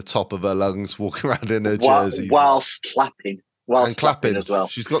Magic at the top of her lungs, walking around in her jersey. Whilst clapping. while and clapping as well.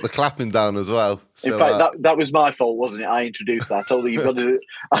 She's got the clapping down as well. So, in fact, that was my fault, wasn't it? I introduced that. I told her you've got to.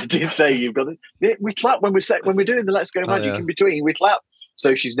 I did say you've got to. We clap when we're doing the Let's Go Magic in between. We clap.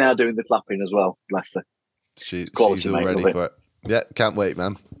 So she's now doing the clapping as well. Bless her. She's all ready for it. Yeah, can't wait,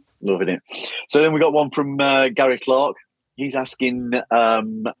 man. Loving it. So then we got one from Gary Clark. He's asking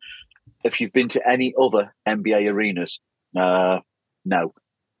if you've been to any other NBA arenas. No,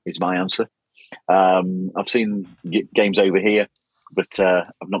 is my answer. I've seen games over here, but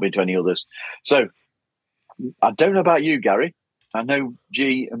I've not been to any others. So I don't know about you, Gary. I know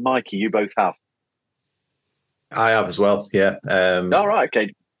G and Mikey, you both have. I have as well, yeah. All right,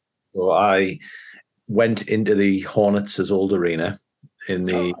 okay. So I went into the Hornets' old arena in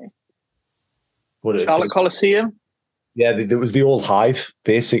the Charlotte Coliseum. Yeah, there was the old Hive,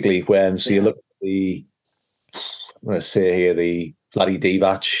 basically. So you look at the, I'm going to say here, the Vladdy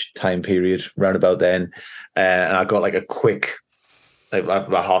Divac time period, round about then, and I got like a quick. Like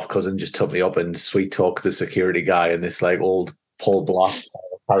my half cousin just took me up and sweet talked the security guy, and this like old Paul Blart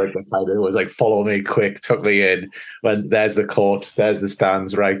character kind of was like, follow me quick, took me in. When there's the court, there's the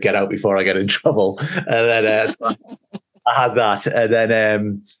stands, right? Get out before I get in trouble. And then so I had that. And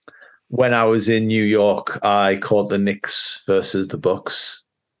then when I was in New York, I caught the Knicks versus the Bucks.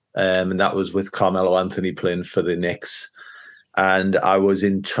 And that was with Carmelo Anthony playing for the Knicks. And I was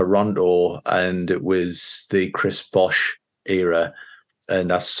in Toronto, and it was the Chris Bosh era.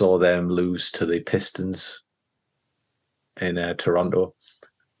 And I saw them lose to the Pistons in Toronto.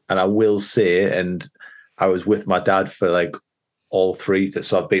 And I will say, and I was with my dad for like all three.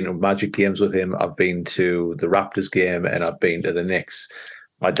 So I've been to Magic games with him. I've been to the Raptors game, and I've been to the Knicks.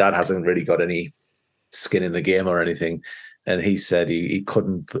 My dad hasn't really got any skin in the game or anything. And he said he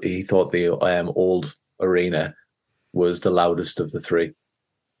couldn't, he thought the old arena was the loudest of the three.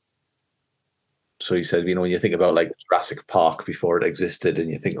 So he said, when you think about like Jurassic Park before it existed, and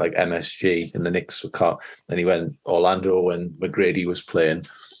you think like MSG and the Knicks were and he went Orlando when McGrady was playing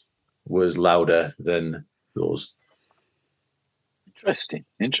was louder than those.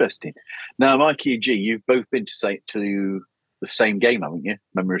 Interesting. Now, Mikey and G, you've both been to the same game, haven't you?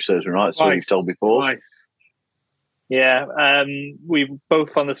 Memory serves me right. So you've told before. Nice. Yeah, we were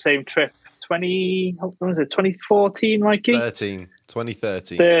both on the same trip. 2014, Mikey?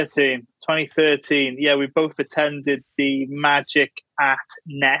 2013. Yeah, we both attended the Magic at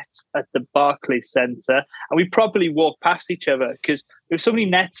Nets at the Barclays Center, and we probably walked past each other because there were so many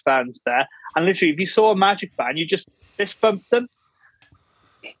Nets fans there. And literally, if you saw a Magic fan, you just fist bumped them.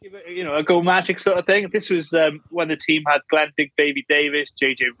 A go Magic sort of thing. This was when the team had Glenn Big Baby Davis,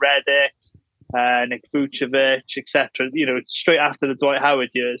 JJ Redick, Nick Vucevic, etc. Straight after the Dwight Howard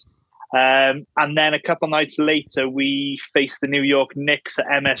years. And then a couple nights later, we faced the New York Knicks at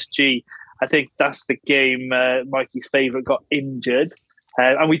MSG. I think that's the game Mikey's favourite got injured.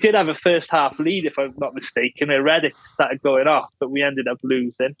 And we did have a first half lead, if I'm not mistaken. Redick started going off, but we ended up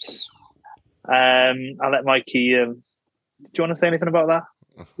losing. I'll let Mikey... do you want to say anything about that?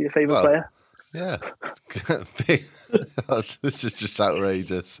 Your favourite player? Yeah. This is just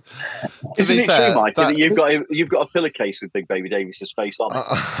outrageous. Isn't it true, Mike, that you've got a pillowcase with Big Baby Davis's face on it?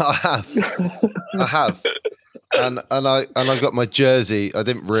 I have. And I got my jersey. I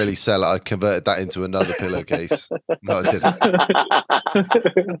didn't really sell it. I converted that into another pillowcase. No, I didn't.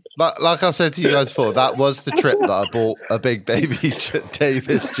 Like I said to you guys before, that was the trip that I bought a Big Baby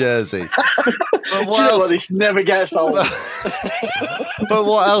Davis jersey. But what else? This never gets old. But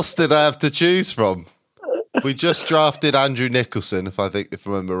what else did I have to choose from? We just drafted Andrew Nicholson, if I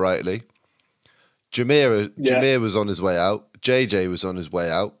remember rightly. Jameer was on his way out. JJ was on his way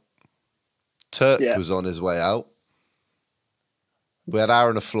out. Turk was on his way out. We had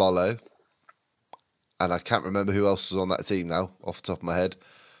Aaron Aflalo. And I can't remember who else was on that team now, off the top of my head.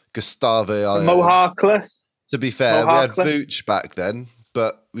 Gustavo. Mo Harkless. To be fair, we had Vooch back then,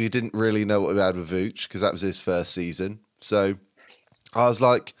 but we didn't really know what we had with Vooch because that was his first season. So I was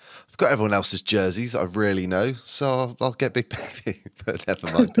like, I've got everyone else's jerseys I really know, so I'll get Big Baby. But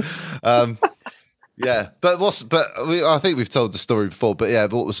never mind. Yeah, I think we've told the story before. But yeah,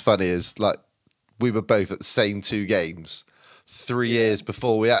 but what was funny is like we were both at the same two games 3 years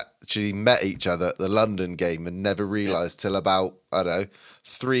before we actually met each other at the London game, and never realised till about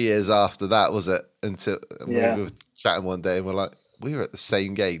 3 years after that, was it? Until we were chatting one day and we're like, we were at the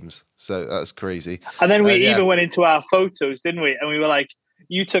same games, so that's crazy. And then we even went into our photos, didn't we? And we were like,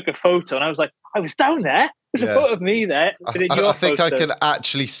 you took a photo, and I was like, I was down there. There's a photo of me there. I think I can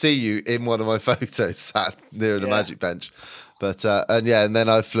actually see you in one of my photos sat near the Magic bench. But and then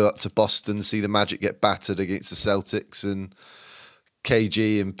I flew up to Boston to see the Magic get battered against the Celtics, and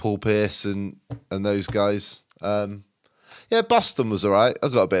KG and Paul Pierce and those guys. Yeah, Boston was all right. I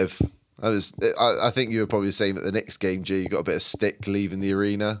got a bit of. I think you were probably the same at the Knicks game, G. You got a bit of stick leaving the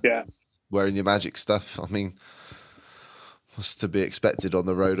arena. Yeah. Wearing your Magic stuff. I mean, was to be expected on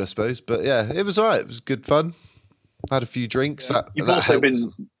the road, I suppose. But yeah, it was all right. It was good fun. Had a few drinks. Yeah. You've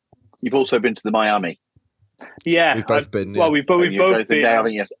also been to the Miami. Yeah, we've both been. Yeah. Well, we've both been there,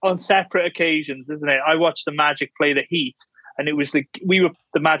 on separate occasions, isn't it? I watched the Magic play the Heat, and it was the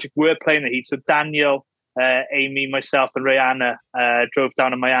Magic were playing the Heat. So Daniel, Amy, myself, and Rihanna drove down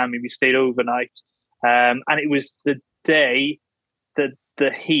to Miami. We stayed overnight, and it was the day that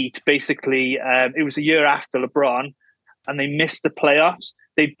the Heat basically. It was a year after LeBron, and they missed the playoffs.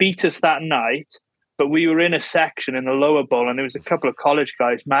 They beat us that night, but we were in a section in the lower bowl, and there was a couple of college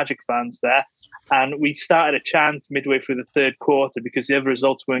guys, Magic fans there. And we started a chant midway through the third quarter because the other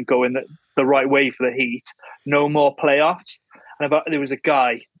results weren't going the right way for the Heat. No more playoffs. And there was a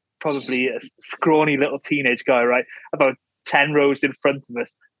guy, probably a scrawny little teenage guy, right, about 10 rows in front of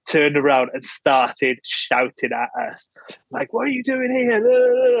us, turned around and started shouting at us, like, "What are you doing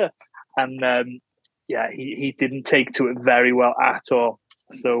here?" And he didn't take to it very well at all.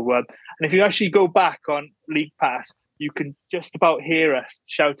 So, and if you actually go back on League Pass, you can just about hear us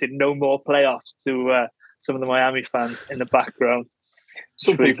shouting "No more playoffs" to some of the Miami fans in the background.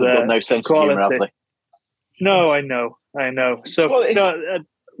 Some people have got no sense of humour, have they? No, I know. So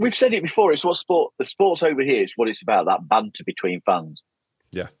we've said it before. It's what the sports over here is what it's about. That banter between fans.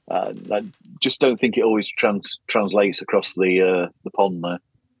 Yeah, I just don't think it always translates across the pond there.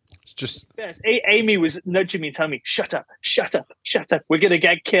 It's just Amy was nudging me and telling me, shut up, we're gonna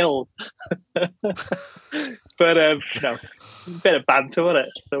get killed." But no, bit of banter, wasn't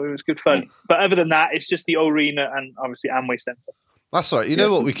it? So it was good fun. But other than that, it's just the arena and obviously Amway Centre. That's right. You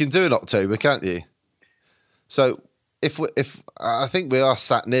know what we can do in October, can't you? So if I think we are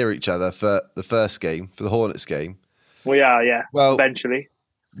sat near each other for the first game, for the Hornets game. We are, yeah. Well, eventually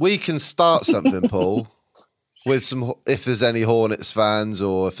we can start something, Paul. With if there's any Hornets fans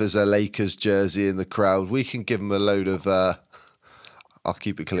or if there's a Lakers jersey in the crowd, we can give them a load of, I'll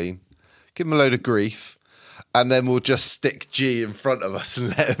keep it clean, give them a load of grief, and then we'll just stick G in front of us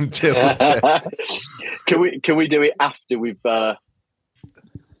and let them deal with it. Can we do it after we've been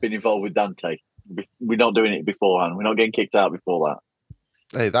involved with Dante? We're not doing it beforehand. We're not getting kicked out before that.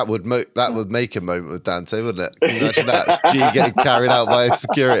 Hey, that would make a moment with Dante, wouldn't it? Can you imagine that? G getting carried out by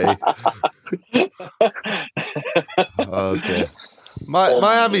security. Oh dear.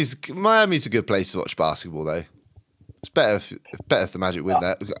 Miami's a good place to watch basketball, though. It's better if the Magic win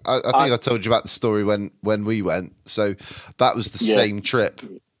there. I think I told you about the story when we went. So that was the same trip.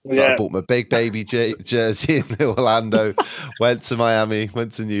 I bought my big baby jersey in Orlando, went to Miami,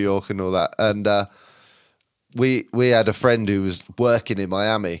 went to New York, and all that. And we had a friend who was working in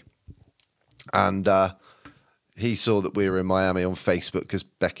Miami, and he saw that we were in Miami on Facebook because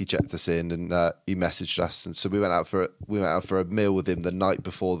Becky checked us in, and he messaged us, and so we went out for a meal with him the night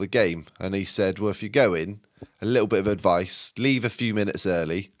before the game, and he said, "Well, if you go in, a little bit of advice: leave a few minutes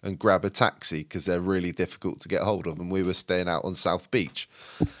early and grab a taxi because they're really difficult to get hold of." And we were staying out on South Beach,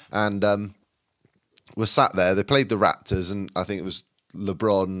 and we're sat there. They played the Raptors, and I think it was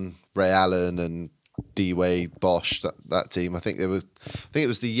LeBron, Ray Allen, and D Wade, Bosh. That team. I think it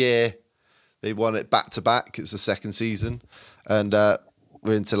was the year they won it back to back. It's the second season, and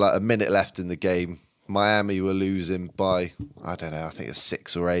we're into like a minute left in the game. Miami were losing by, I don't know, I think it's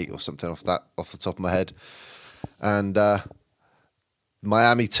 6 or 8 or something off the top of my head. And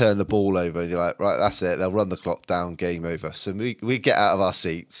Miami turned the ball over, and you're like, right, that's it. They'll run the clock down, game over. So we get out of our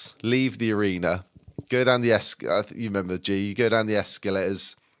seats, leave the arena, go down the you remember, G, you go down the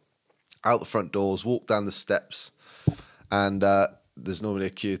escalators, out the front doors, walk down the steps, and there's normally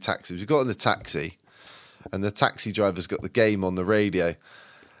a queue of taxis. We got in the taxi, and the taxi driver's got the game on the radio.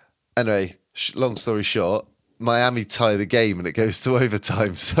 Anyway, long story short, Miami tie the game and it goes to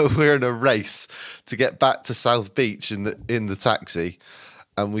overtime. So we're in a race to get back to South Beach in the taxi,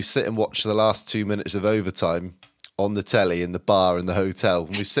 and we sit and watch the last 2 minutes of overtime on the telly in the bar in the hotel.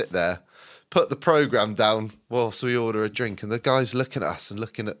 And we sit there, put the program down whilst we order a drink, and the guy's looking at us and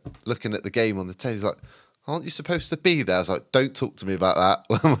looking at the game on the telly. He's like, "Aren't you supposed to be there?" I was like, "Don't talk to me about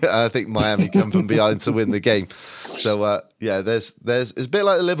that." I think Miami come from behind to win the game. So there's it's a bit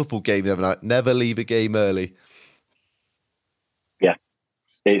like the Liverpool game the other night. Never leave a game early. Yeah,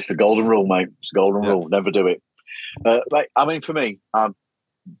 it's a golden rule, mate. It's a golden rule. Never do it. I mean, for me, I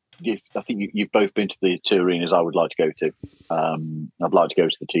think you've both been to the 2 arenas I would like to go to. I'd like to go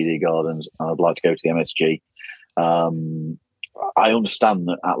to the TD Gardens, and I'd like to go to the MSG. I understand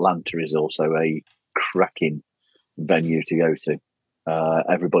that Atlanta is also a cracking venue to go to.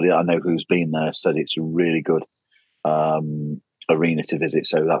 Everybody that I know who's been there said it's really good. arena to visit.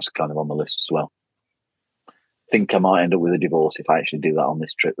 So that's kind of on the list as well. Think I might end up with a divorce if I actually do that on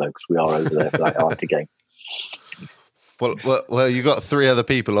this trip, though, because we are over there for that Arctic game. Well, you got 3 other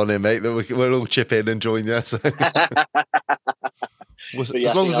people on here, mate, that we'll all chip in and join you. So.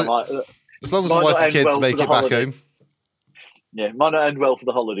 As long as the wife and kids make it back home. Yeah, might not end well for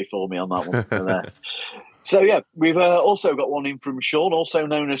the holiday for me on that one. So, yeah, we've also got one in from Sean, also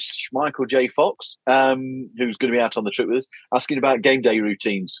known as Michael J. Fox, who's going to be out on the trip with us, asking about game day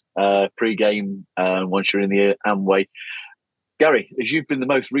routines, pre-game, once you're in the Amway. Gary, as you've been the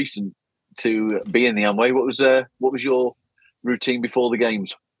most recent to be in the Amway, what was your routine before the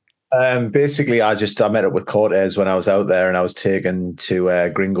games? Basically, I met up with Cortez when I was out there, and I was taken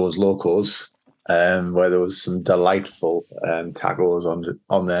to Gringo's Locos, where there was some delightful tacos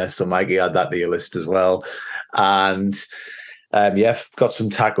on there. So Mikey had that to your list as well. And got some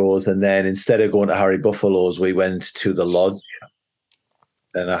tacos. And then instead of going to Harry Buffalo's, we went to the lodge.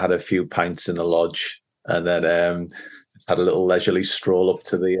 And I had a few pints in the lodge. And then just had a little leisurely stroll up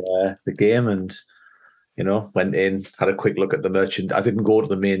to the game and, went in, had a quick look at the merchant. I didn't go to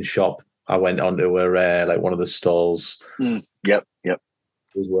the main shop. I went onto one of the stalls. Yep.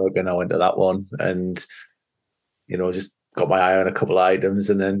 Was working. I went to that one and, just got my eye on a couple of items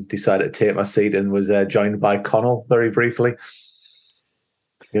and then decided to take my seat and was joined by Connell very briefly.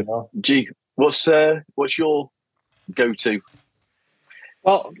 Gee, what's your go-to?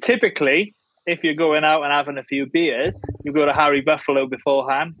 Well, typically, if you're going out and having a few beers, you go to Harry Buffalo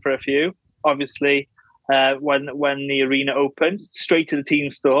beforehand for a few. Obviously, when the arena opens, straight to the team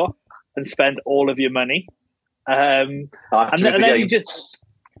store and spend all of your money. And then you just,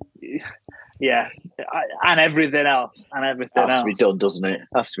 and everything else. Has to be done, doesn't it?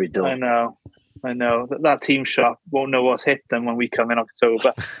 Has to be done. I know. That team shop won't know what's hit them when we come in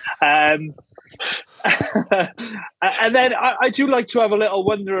October. And then I do like to have a little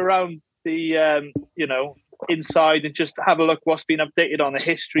wander around the, inside and just have a look what's been updated on the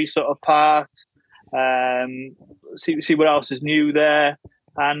history sort of part. See what else is new there.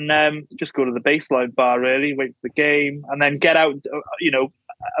 And just go to the baseline bar, really, wait for the game, and then get out,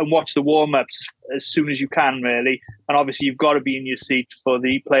 and watch the warm-ups as soon as you can, really. And obviously, you've got to be in your seat for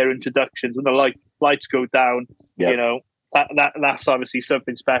the player introductions. When the lights go down, that's obviously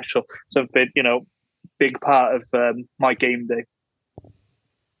something special, something, big part of my game day.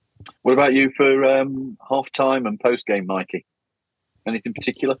 What about you for half-time and post-game, Mikey? Anything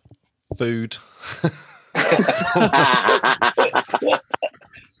particular? Food.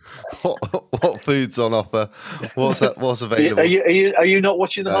 What food's on offer? What's available? Are you not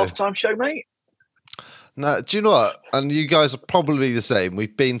watching the halftime show, mate? No. Do you know what? And you guys are probably the same.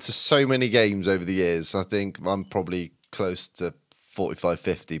 We've been to so many games over the years. I think I'm probably close to 45,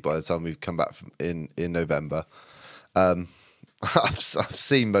 50 by the time we've come back from in November. I've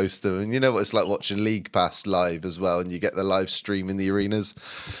seen most of them. You know what it's like watching League Pass live as well, and you get the live stream in the arenas.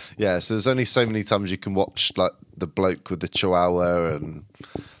 Yeah, so there's only so many times you can watch like the bloke with the chihuahua and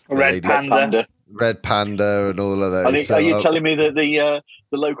Red Panda, and all of those. Are you telling me that the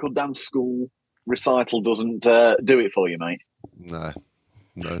local dance school recital doesn't do it for you, mate? No,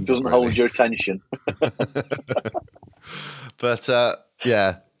 it doesn't hold your attention. But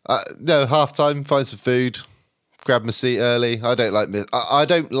no, halftime, find some food. Grab my seat early. I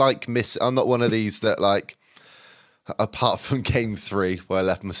don't like miss. I'm not one of these that like. Apart from game 3, where I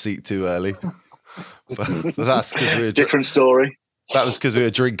left my seat too early, but that's because we were different story. That was because we were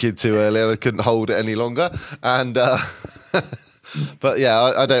drinking too early and I couldn't hold it any longer. And but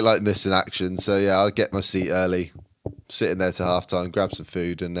yeah, I don't like missing action. So yeah, I'll get my seat early, sit in there to halftime, grab some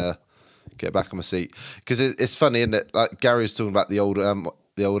food, and get back on my seat. Because it's funny, isn't it? Like Gary was talking about the old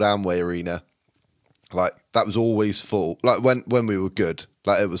Amway Arena. Like that was always full. Like when we were good,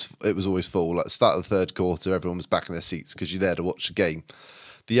 like it was always full. Like start of the third quarter, everyone was back in their seats because you're there to watch the game.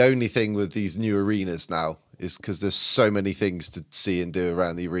 The only thing with these new arenas now is because there's so many things to see and do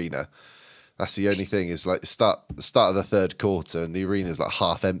around the arena. That's the only thing is like the start of the third quarter and the arena is like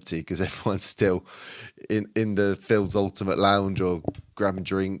half empty because everyone's still in the Phil's Ultimate Lounge or grabbing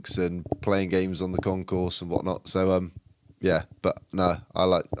drinks and playing games on the concourse and whatnot. So yeah, but no, I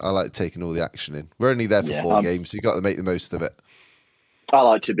like taking all the action in. We're only there for 4 games, so you got to make the most of it. I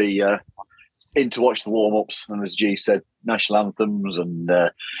like to be in to watch the warm-ups, and as G said, national anthems and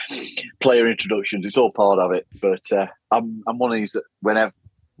player introductions. It's all part of it. But I'm one of these that whenever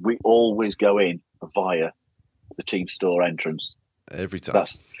we always go in via the team store entrance every time.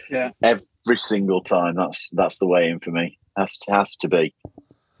 Every single time. That's the way in for me. Has to be.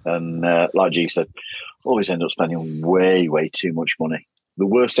 And like G said, always end up spending way too much money The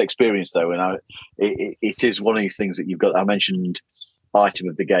worst experience, though, and it is one of these things that you've got. I mentioned item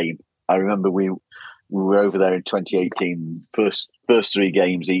of the game. I remember we were over there in 2018. First 3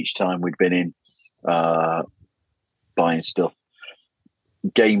 games each time we'd been in, buying stuff.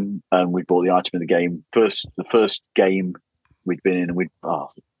 Game, and we bought the item of the game. The first game we'd been in, and we'd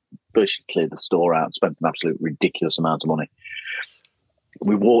virtually cleared the store out, spent an absolute ridiculous amount of money.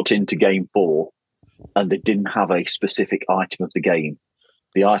 We walked into game 4, and they didn't have a specific item of the game.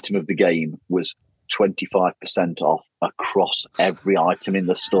 The item of the game was 25% off across every item in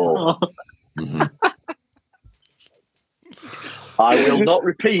the store. Mm-hmm. I will not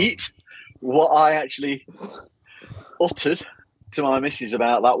repeat what I actually uttered to my missus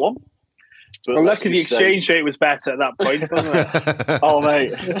about that one. But well, luckily the exchange rate was better at that point, wasn't it? Oh,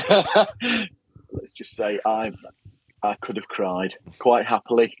 mate. Let's just say I could have cried quite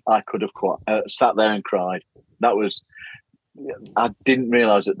happily. I could have sat there and cried. I didn't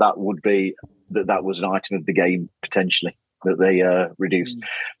realise that would be that was an item of the game potentially that they reduced.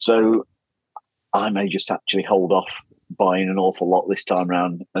 So I may just actually hold off buying an awful lot this time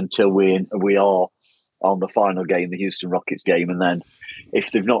round until we are on the final game, the Houston Rockets game, and then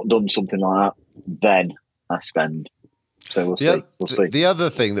if they've not done something like that, then I spend. So we'll see. We'll see. The other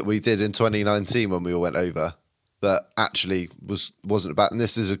thing that we did in 2019 when we all went over that actually wasn't about, and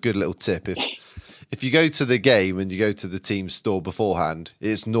this is a good little tip, if you go to the game and you go to the team store beforehand,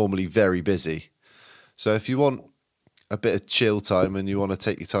 it's normally very busy. So if you want a bit of chill time and you want to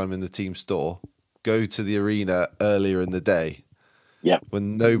take your time in the team store, go to the arena earlier in the day. Yeah,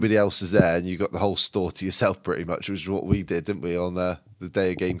 when nobody else is there and you got the whole store to yourself pretty much, which is what we did, didn't we, on the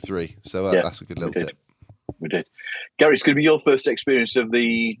day of game 3. So that's a good little tip. We did. Gary, it's going to be your first experience of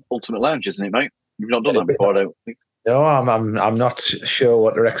the Ultimate Lounge, isn't it, mate? You've not done that before, I don't think. No, I'm not sure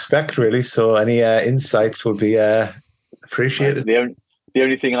what to expect really. So any insights would be appreciated. The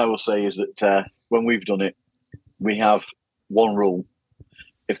only thing I will say is that when we've done it, we have one rule: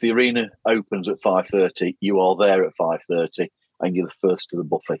 if the arena opens at 5:30, you are there at 5:30. And you're the first to the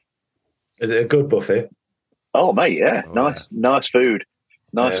buffet. Is it a good buffet? Oh, mate, yeah. Nice food.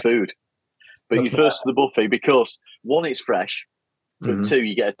 Nice food. But you're first to the buffet because, 1, it's fresh. 2,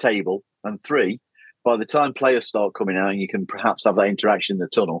 you get a table. And 3, by the time players start coming out and you can perhaps have that interaction in the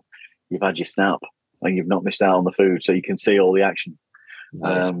tunnel, you've had your snap and you've not missed out on the food, so you can see all the action.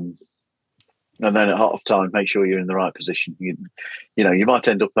 Nice. And then at half time, make sure you're in the right position. You might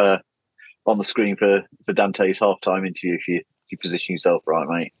end up on the screen for Dante's halftime interview if you position yourself right,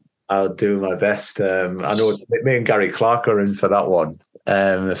 mate. I'll do my best. I know me and Gary Clark are in for that one.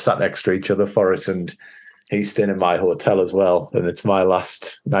 They're sat next to each other for it, and he's staying in my hotel as well. And it's my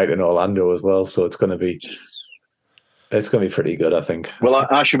last night in Orlando as well, so it's going to be pretty good, I think. Well,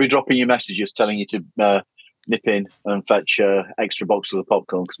 I should be dropping you messages telling you to nip in and fetch extra boxes of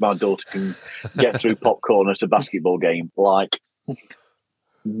popcorn because my daughter can get through popcorn at a basketball game like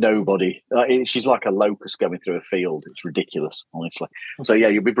nobody. She's like a locust going through a field. It's ridiculous, honestly. So yeah,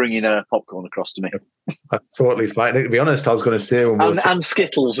 you'll be bringing popcorn across to me. That's totally fine. To be honest, I was going to say and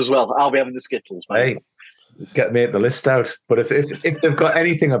Skittles as well. I'll be having the Skittles, mate. Hey, get me at the list out. But if they've got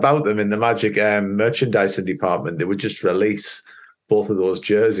anything about them in the Magic merchandising department, they would just release both of those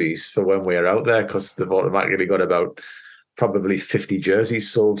jerseys for when we're out there because they've automatically got about probably 50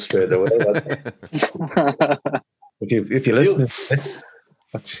 jerseys sold straight away. if you're listening to this,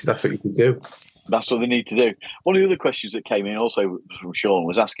 that's what you can do. That's what they need to do. One of the other questions that came in also from Sean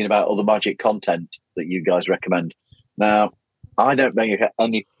was asking about other Magic content that you guys recommend. Now, I don't make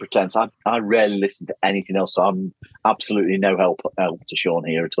any pretense. I rarely listen to anything else. So I'm absolutely no help to Sean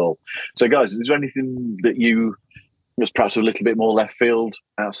here at all. So, guys, is there anything that you was perhaps a little bit more left field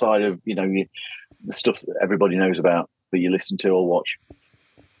outside of the stuff that everybody knows about that you listen to or watch?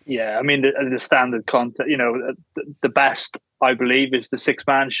 Yeah, I mean the standard content. The best, I believe, is the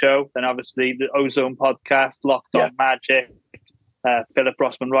 6-Man show. Then obviously the Ozone podcast, Locked On Magic. Philip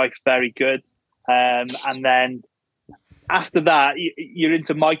Rossman-Reich's very good. And then after that, you're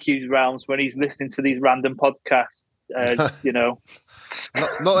into Mikey's realms when he's listening to these random podcasts. Not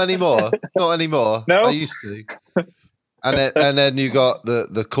anymore. Not anymore. No, I used to. And then you got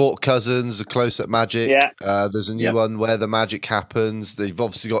the Court Cousins, the Close Up Magic. Yeah. There's a new one where the magic happens. They've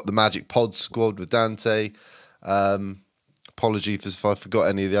obviously got the Magic Pod Squad with Dante. Apology if I forgot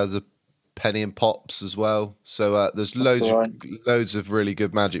any of the other, Penny and Pops as well. So there's loads of really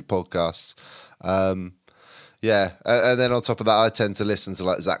good Magic podcasts. And then on top of that, I tend to listen to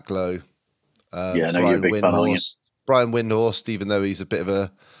like Zach Lowe, you're a big fan, Brian Windhorst, even though he's a bit of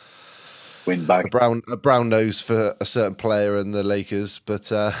a windbag, a brown nose for a certain player in the Lakers,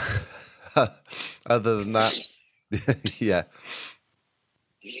 but other than that, yeah.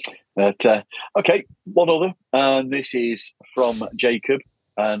 But okay, one other, and this is from Jacob,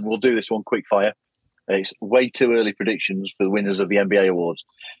 and we'll do this one quick fire. It's way too early predictions for the winners of the NBA awards.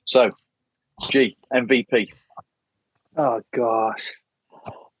 So, G, MVP. Oh gosh.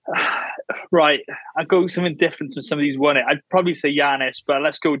 Right, I'd go with something different from some of these won it. I'd probably say Giannis, but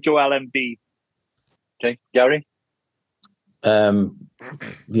let's go Joel Embiid. Okay, Gary.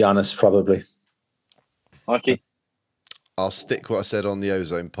 Giannis probably. Mikey. I'll stick what I said on the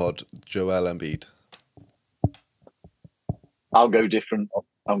Ozone pod. Joel Embiid. I'll go different.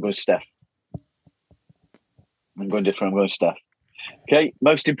 I'm going Steph. I'm going different. I'm going Steph. Okay,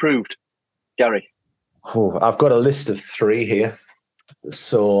 most improved. Gary. Oh, I've got a list of 3 here.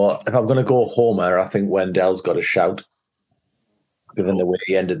 So if I'm going to go Homer, I think Wendell's got a shout, given the way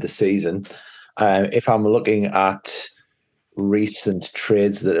he ended the season. If I'm looking at recent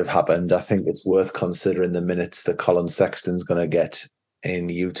trades that have happened, I think it's worth considering the minutes that Colin Sexton's going to get in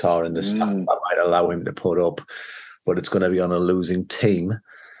Utah and the stats that might allow him to put up, but it's going to be on a losing team.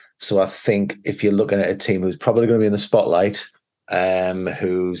 So I think if you're looking at a team who's probably going to be in the spotlight,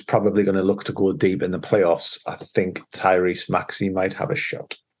 who's probably going to look to go deep in the playoffs, I think Tyrese Maxey might have a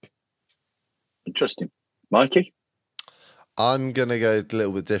shot. Interesting. Mikey? I'm going to go a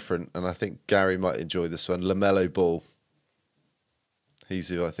little bit different, and I think Gary might enjoy this one. LaMelo Ball. He's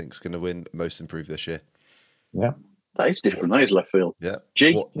who I think is going to win most improved this year. Yeah. That is different. That is left field. Yeah.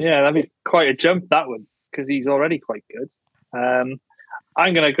 G? Yeah, that'd be quite a jump, that one, because he's already quite good.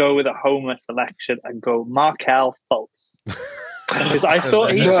 I'm going to go with a Homer selection and go Markelle Fultz. Because I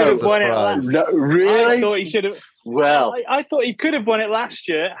thought he should have won it last. No, really? I thought he should have. Well, I thought he could have won it last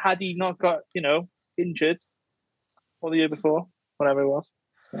year had he not got, injured, or the year before, whatever it was.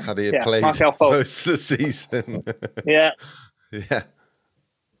 Had he played most of the season? Yeah. Yeah.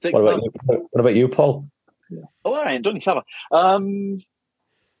 What about you, Paul? Yeah. Oh, I ain't done it, have I? Do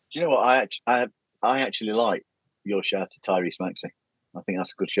you know what? I actually like your shout to Tyrese Maxey. I think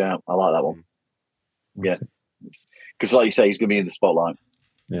that's a good shout. I like that one. Yeah. Because like you say, he's going to be in the spotlight.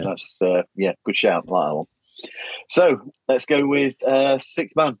 Yeah. That's, good shout. I like that one. So let's go with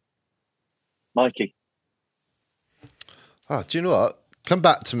sixth man. Mikey. Oh, do you know what? Come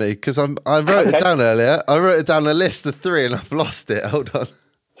back to me, because I wrote it down earlier. I wrote it down a list of 3 and I've lost it. Hold on.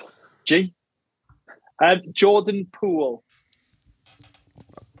 G? Jordan Poole.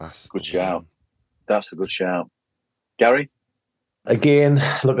 That's good shout. That's a good shout. Gary? Again,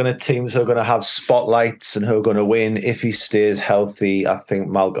 looking at teams who are going to have spotlights and who are going to win, if he stays healthy, I think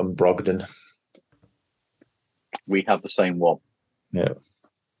Malcolm Brogdon. We have the same one. Yeah.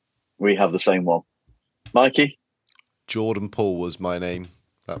 We have the same one. Mikey? Jordan Poole was my name.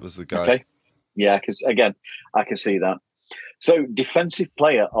 That was the guy. Okay. Yeah, because again, I can see that. So, defensive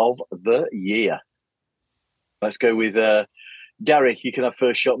player of the year. Let's go with Gary. You can have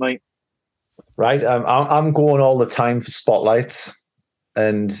first shot, mate. Right. I'm going all the time for spotlights,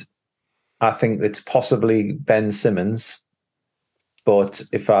 and I think it's possibly Ben Simmons. But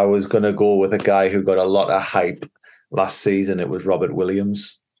if I was going to go with a guy who got a lot of hype last season, it was Robert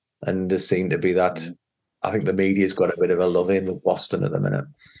Williams. And there seemed to be that. I think the media's got a bit of a love in with Boston at the minute.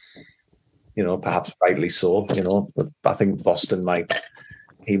 Perhaps rightly so, but I think Boston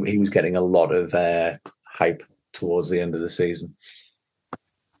he was getting a lot of hype towards the end of the season.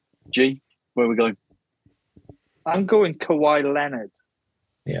 G, where are we going? I'm going Kawhi Leonard.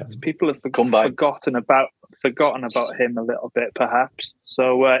 Yeah. People have forgotten about him a little bit, perhaps.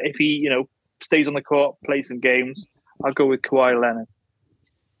 So if he, stays on the court, plays some games, I'll go with Kawhi Leonard.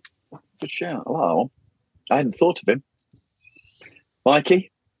 Good shout. I like that one. I hadn't thought of him.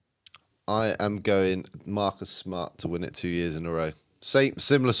 Mikey? I am going Marcus Smart to win it 2 years in a row.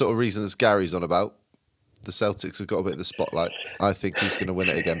 Similar sort of reason as Gary's on about. The Celtics have got a bit of the spotlight. I think he's going to win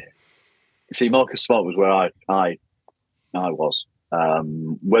it again. See, Marcus Smart was where I was.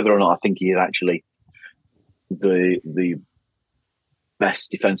 Whether or not I think he is actually the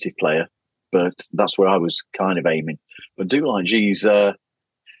best defensive player, but that's where I was kind of aiming. But I do like G's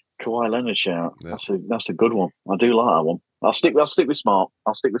Kawhi Leonard shout. Yeah. That's a good one. I do like that one. I'll stick with Smart.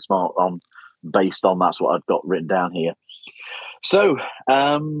 I'll stick with Smart based on that's what I've got written down here. So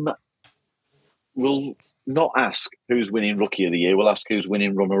we'll not ask who's winning Rookie of the Year. We'll ask who's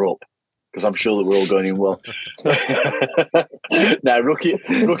winning Runner Up, because I'm sure that we're all going in well. No, Rookie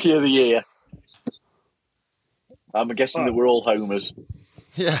of the Year. I'm guessing that we're all homers.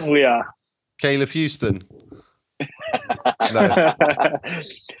 Yeah, we are. Caleb Houston. No.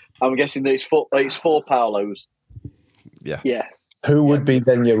 I'm guessing that it's four Paolos. Yeah. Yeah. Who would be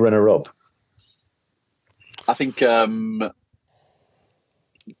then your runner-up? I think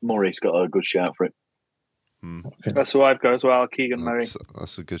Murray's got a good shout for it. That's who I've got as well, Keegan Murray.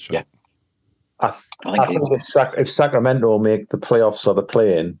 That's a good shot. Yeah. I think if Sacramento make the playoffs or the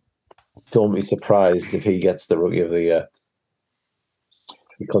play-in, don't be surprised if he gets the Rookie of the Year,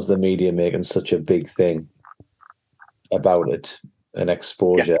 because the media making such a big thing about it and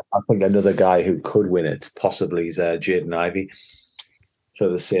exposure. I think another guy who could win it possibly is Jaden Ivey, for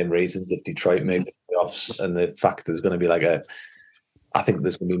the same reasons. If Detroit make the playoffs, and the fact there's going to be I think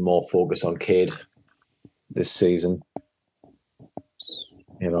there's going to be more focus on Cade this season.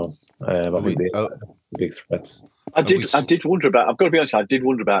 I think they're big threats. I did wonder about. I've got to be honest. I did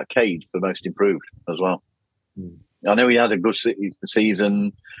wonder about Cade for most improved as well. I know he had a good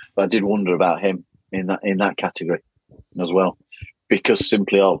season, but I did wonder about him in that category as well, because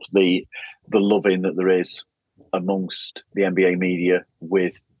simply of the loving that there is amongst the NBA media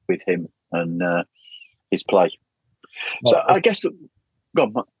with him and his play. So I guess. Go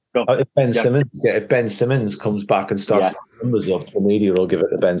on. If Ben Simmons comes back and starts putting numbers up, the media will give it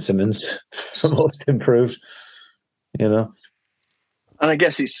to Ben Simmons for most improved. And I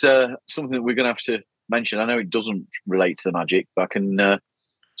guess it's something that we're going to have to mention. I know it doesn't relate to the Magic, but I can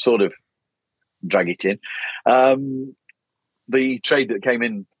sort of drag it in. The trade that came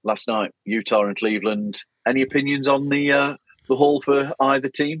in last night, Utah and Cleveland. Any opinions on the haul for either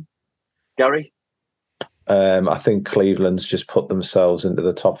team, Gary? I think Cleveland's just put themselves into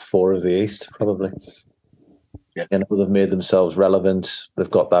the top 4 of the East, probably. Yeah. They've made themselves relevant.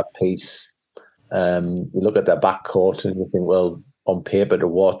 They've got that piece. You look at their backcourt and you think, well, on paper to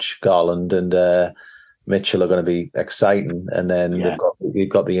watch, Garland and Mitchell are going to be exciting. And then they've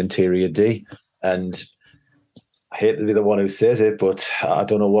got the interior D. And I hate to be the one who says it, but I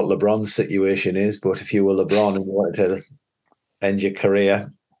don't know what LeBron's situation is. But if you were LeBron and you wanted to end your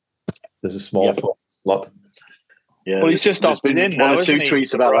career, there's a small slot. Yeah, well, he's just opted in now. 1 or 2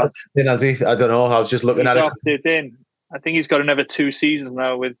 tweets about that. Has he? I don't know. I was just looking at it. He's opted in. I think he's got another 2 seasons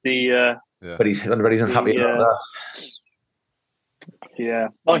now with the. But he's unhappy about that. Yeah,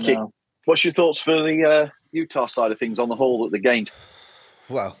 Mikey, what's your thoughts for the Utah side of things on the haul that they gained?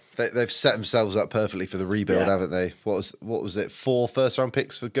 Well, they've set themselves up perfectly for the rebuild, haven't they? What was it? 4 first-round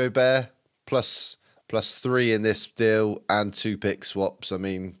picks for Gobert, plus 3 in this deal, and 2 pick swaps. I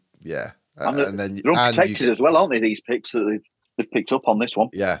mean, yeah. And then they're unprotected as well, aren't they? These picks that they've picked up on this one.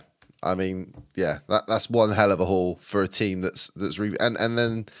 Yeah, I mean, that's one hell of a haul for a team that's and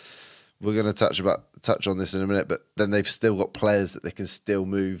then we're going to touch on this in a minute, but then they've still got players that they can still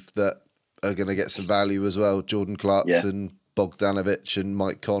move that are going to get some value as well. Jordan Clarkson, Bogdanovic, and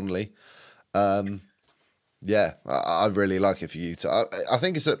Mike Conley. I really like it for Utah. I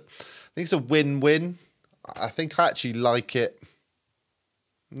think it's a win-win. I think I actually like it.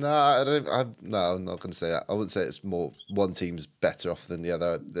 No, I'm not going to say that. I wouldn't say it's more one team's better off than the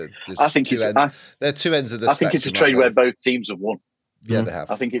other. I think they're 2 ends of the spectrum. I think it's a trade where both teams have won. Yeah, they have.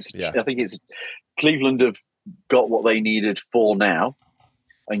 I think it's Cleveland have got what they needed for now,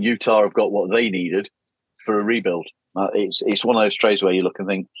 and Utah have got what they needed for a rebuild. It's one of those trades where you look and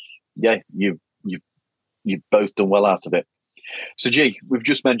think, you've both done well out of it. So, we've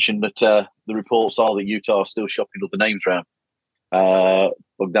just mentioned that the reports are that Utah are still shopping other names around.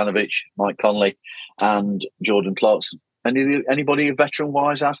 Bogdanovic, Mike Conley, and Jordan Clarkson. Anybody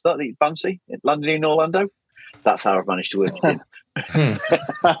veteran-wise asked that you fancy landing in Orlando? That's how I've managed to work it in.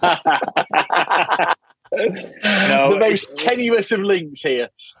 The most tenuous of links here.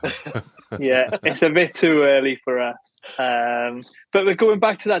 Yeah, it's a bit too early for us. But we're going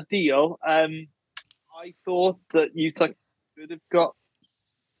back to that deal. I thought that Utah could have got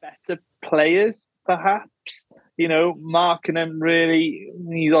better players, perhaps. Markkanen really,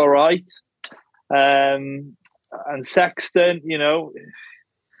 he's all right. And Sexton,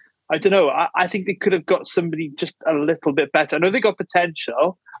 I don't know. I think they could have got somebody just a little bit better. I know they got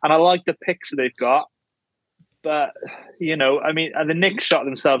potential, and I like the picks that they've got. But, the Knicks shot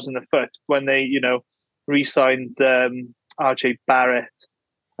themselves in the foot when they, re-signed RJ Barrett.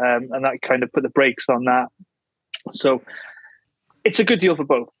 And that kind of put the brakes on that. So it's a good deal for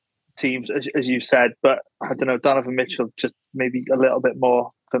both teams, as you said, but I don't know, Donovan Mitchell just maybe a little bit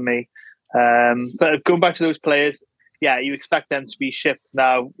more for me. But going back to those players, you expect them to be shipped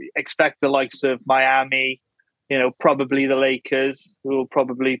now. Expect the likes of Miami, probably the Lakers, who will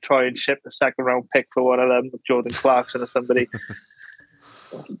probably try and ship a 2nd round pick for one of them, Jordan Clarkson or somebody.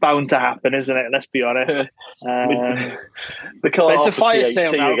 Bound to happen, isn't it? Let's be honest. It's a fire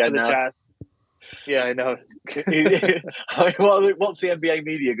sale now for the Jazz. Yeah, I know. What's the NBA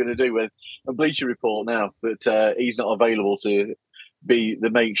media going to do with a Bleacher Report now that he's not available to be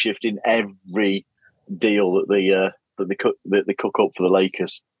the makeshift in every deal that they cook up for the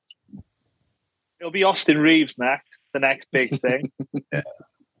Lakers? It'll be Austin Reeves next, the next big thing.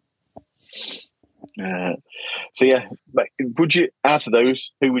 So yeah, but would you, out of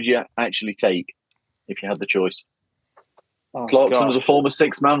those, who would you actually take if you had the choice? Oh, Clarkson gosh. as a former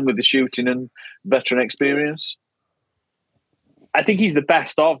six man with the shooting and veteran experience. I think he's the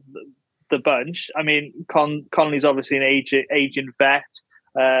best of the bunch. I mean, Conley's obviously an aging vet.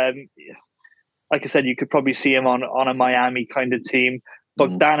 Like I said, you could probably see him on a Miami kind of team.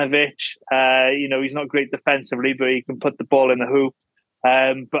 Bogdanovic, he's not great defensively, but he can put the ball in the hoop.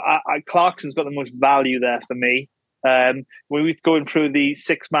 But Clarkson's got the most value there for me. When we're going through the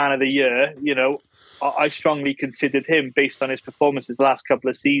sixth man of the year, I strongly considered him based on his performances the last couple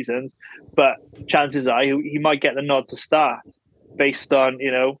of seasons. But chances are he might get the nod to start based on,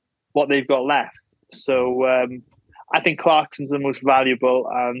 what they've got left. So I think Clarkson's the most valuable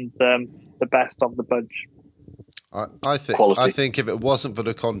and the best of the bunch. I think if it wasn't for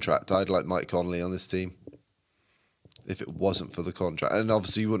the contract, I'd like Mike Conley on this team. If it wasn't for the contract, and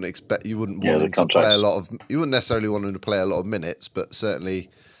obviously you wouldn't want him to play you wouldn't necessarily want him to play a lot of minutes, but certainly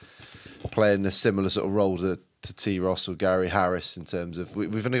playing a similar sort of role to T. Ross or Gary Harris in terms of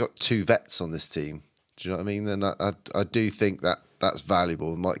we've only got two vets on this team. Do you know what I mean? Then I do think that's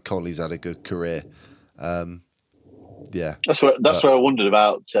valuable. Mike Conley's had a good career. Yeah, that's where I wondered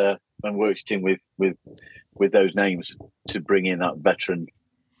about when worked in with those names to bring in that veteran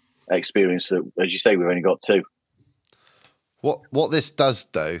experience. That, as you say, we've only got two. What this does,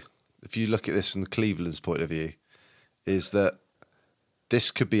 though, if you look at this from the Cleveland's point of view, is that this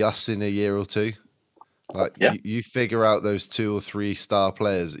could be us in a year or two. Like you figure out those 2 or 3 star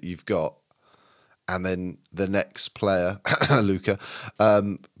players that you've got, and then the next player, Luka,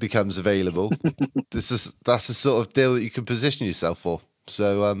 becomes available. That's the sort of deal that you can position yourself for.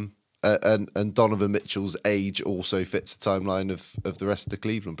 So, and Donovan Mitchell's age also fits the timeline of the rest of the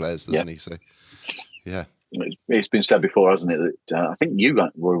Cleveland players, doesn't he? So, yeah. It's been said before, hasn't it? That I think you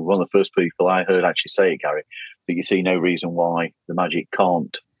were one of the first people I heard actually say it, Gary, that you see no reason why the Magic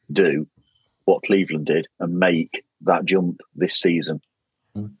can't do what Cleveland did and make that jump this season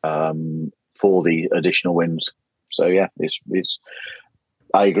for the additional wins. So yeah, it's.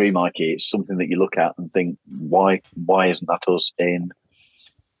 I agree, Mikey. It's something that you look at and think, why isn't that us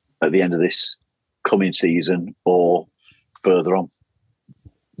at the end of this coming season or further on?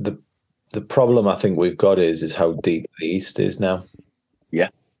 The problem I think we've got is how deep the East is now. Yeah.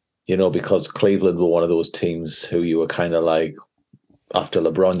 Because Cleveland were one of those teams who you were kind of like, after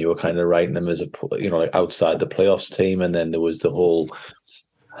LeBron, you were kind of writing them as like outside the playoffs team. And then there was the whole,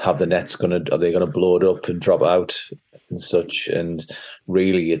 are they going to blow it up and drop out and such? And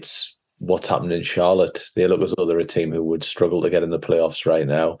really it's what's happened in Charlotte. They look as though they're a team who would struggle to get in the playoffs right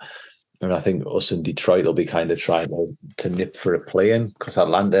now. And I think us in Detroit will be kind of trying to nip for a play-in because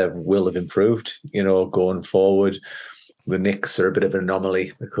Atlanta will have improved, going forward. The Knicks are a bit of an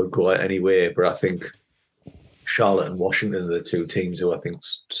anomaly. They could go anywhere, but I think Charlotte and Washington are the two teams who I think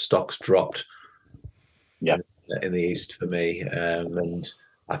stocks dropped in the East for me. And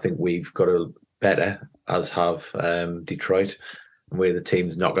I think we've got a better, as have Detroit. And we're the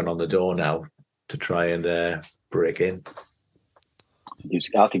teams knocking on the door now to try and break in.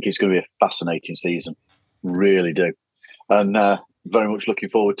 I think it's going to be a fascinating season. Really do. And very much looking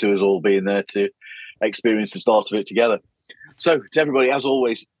forward to us all being there to experience the start of it together. So to everybody, as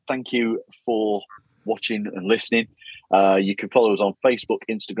always, thank you for watching and listening. You can follow us on Facebook,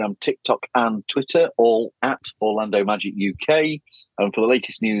 Instagram, TikTok and Twitter, all at Orlando Magic UK. And for the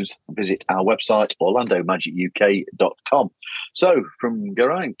latest news, visit our website, orlandomagicuk.com. So from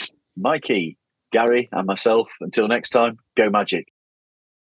Geraint, Mikey, Gary and myself, until next time, go Magic.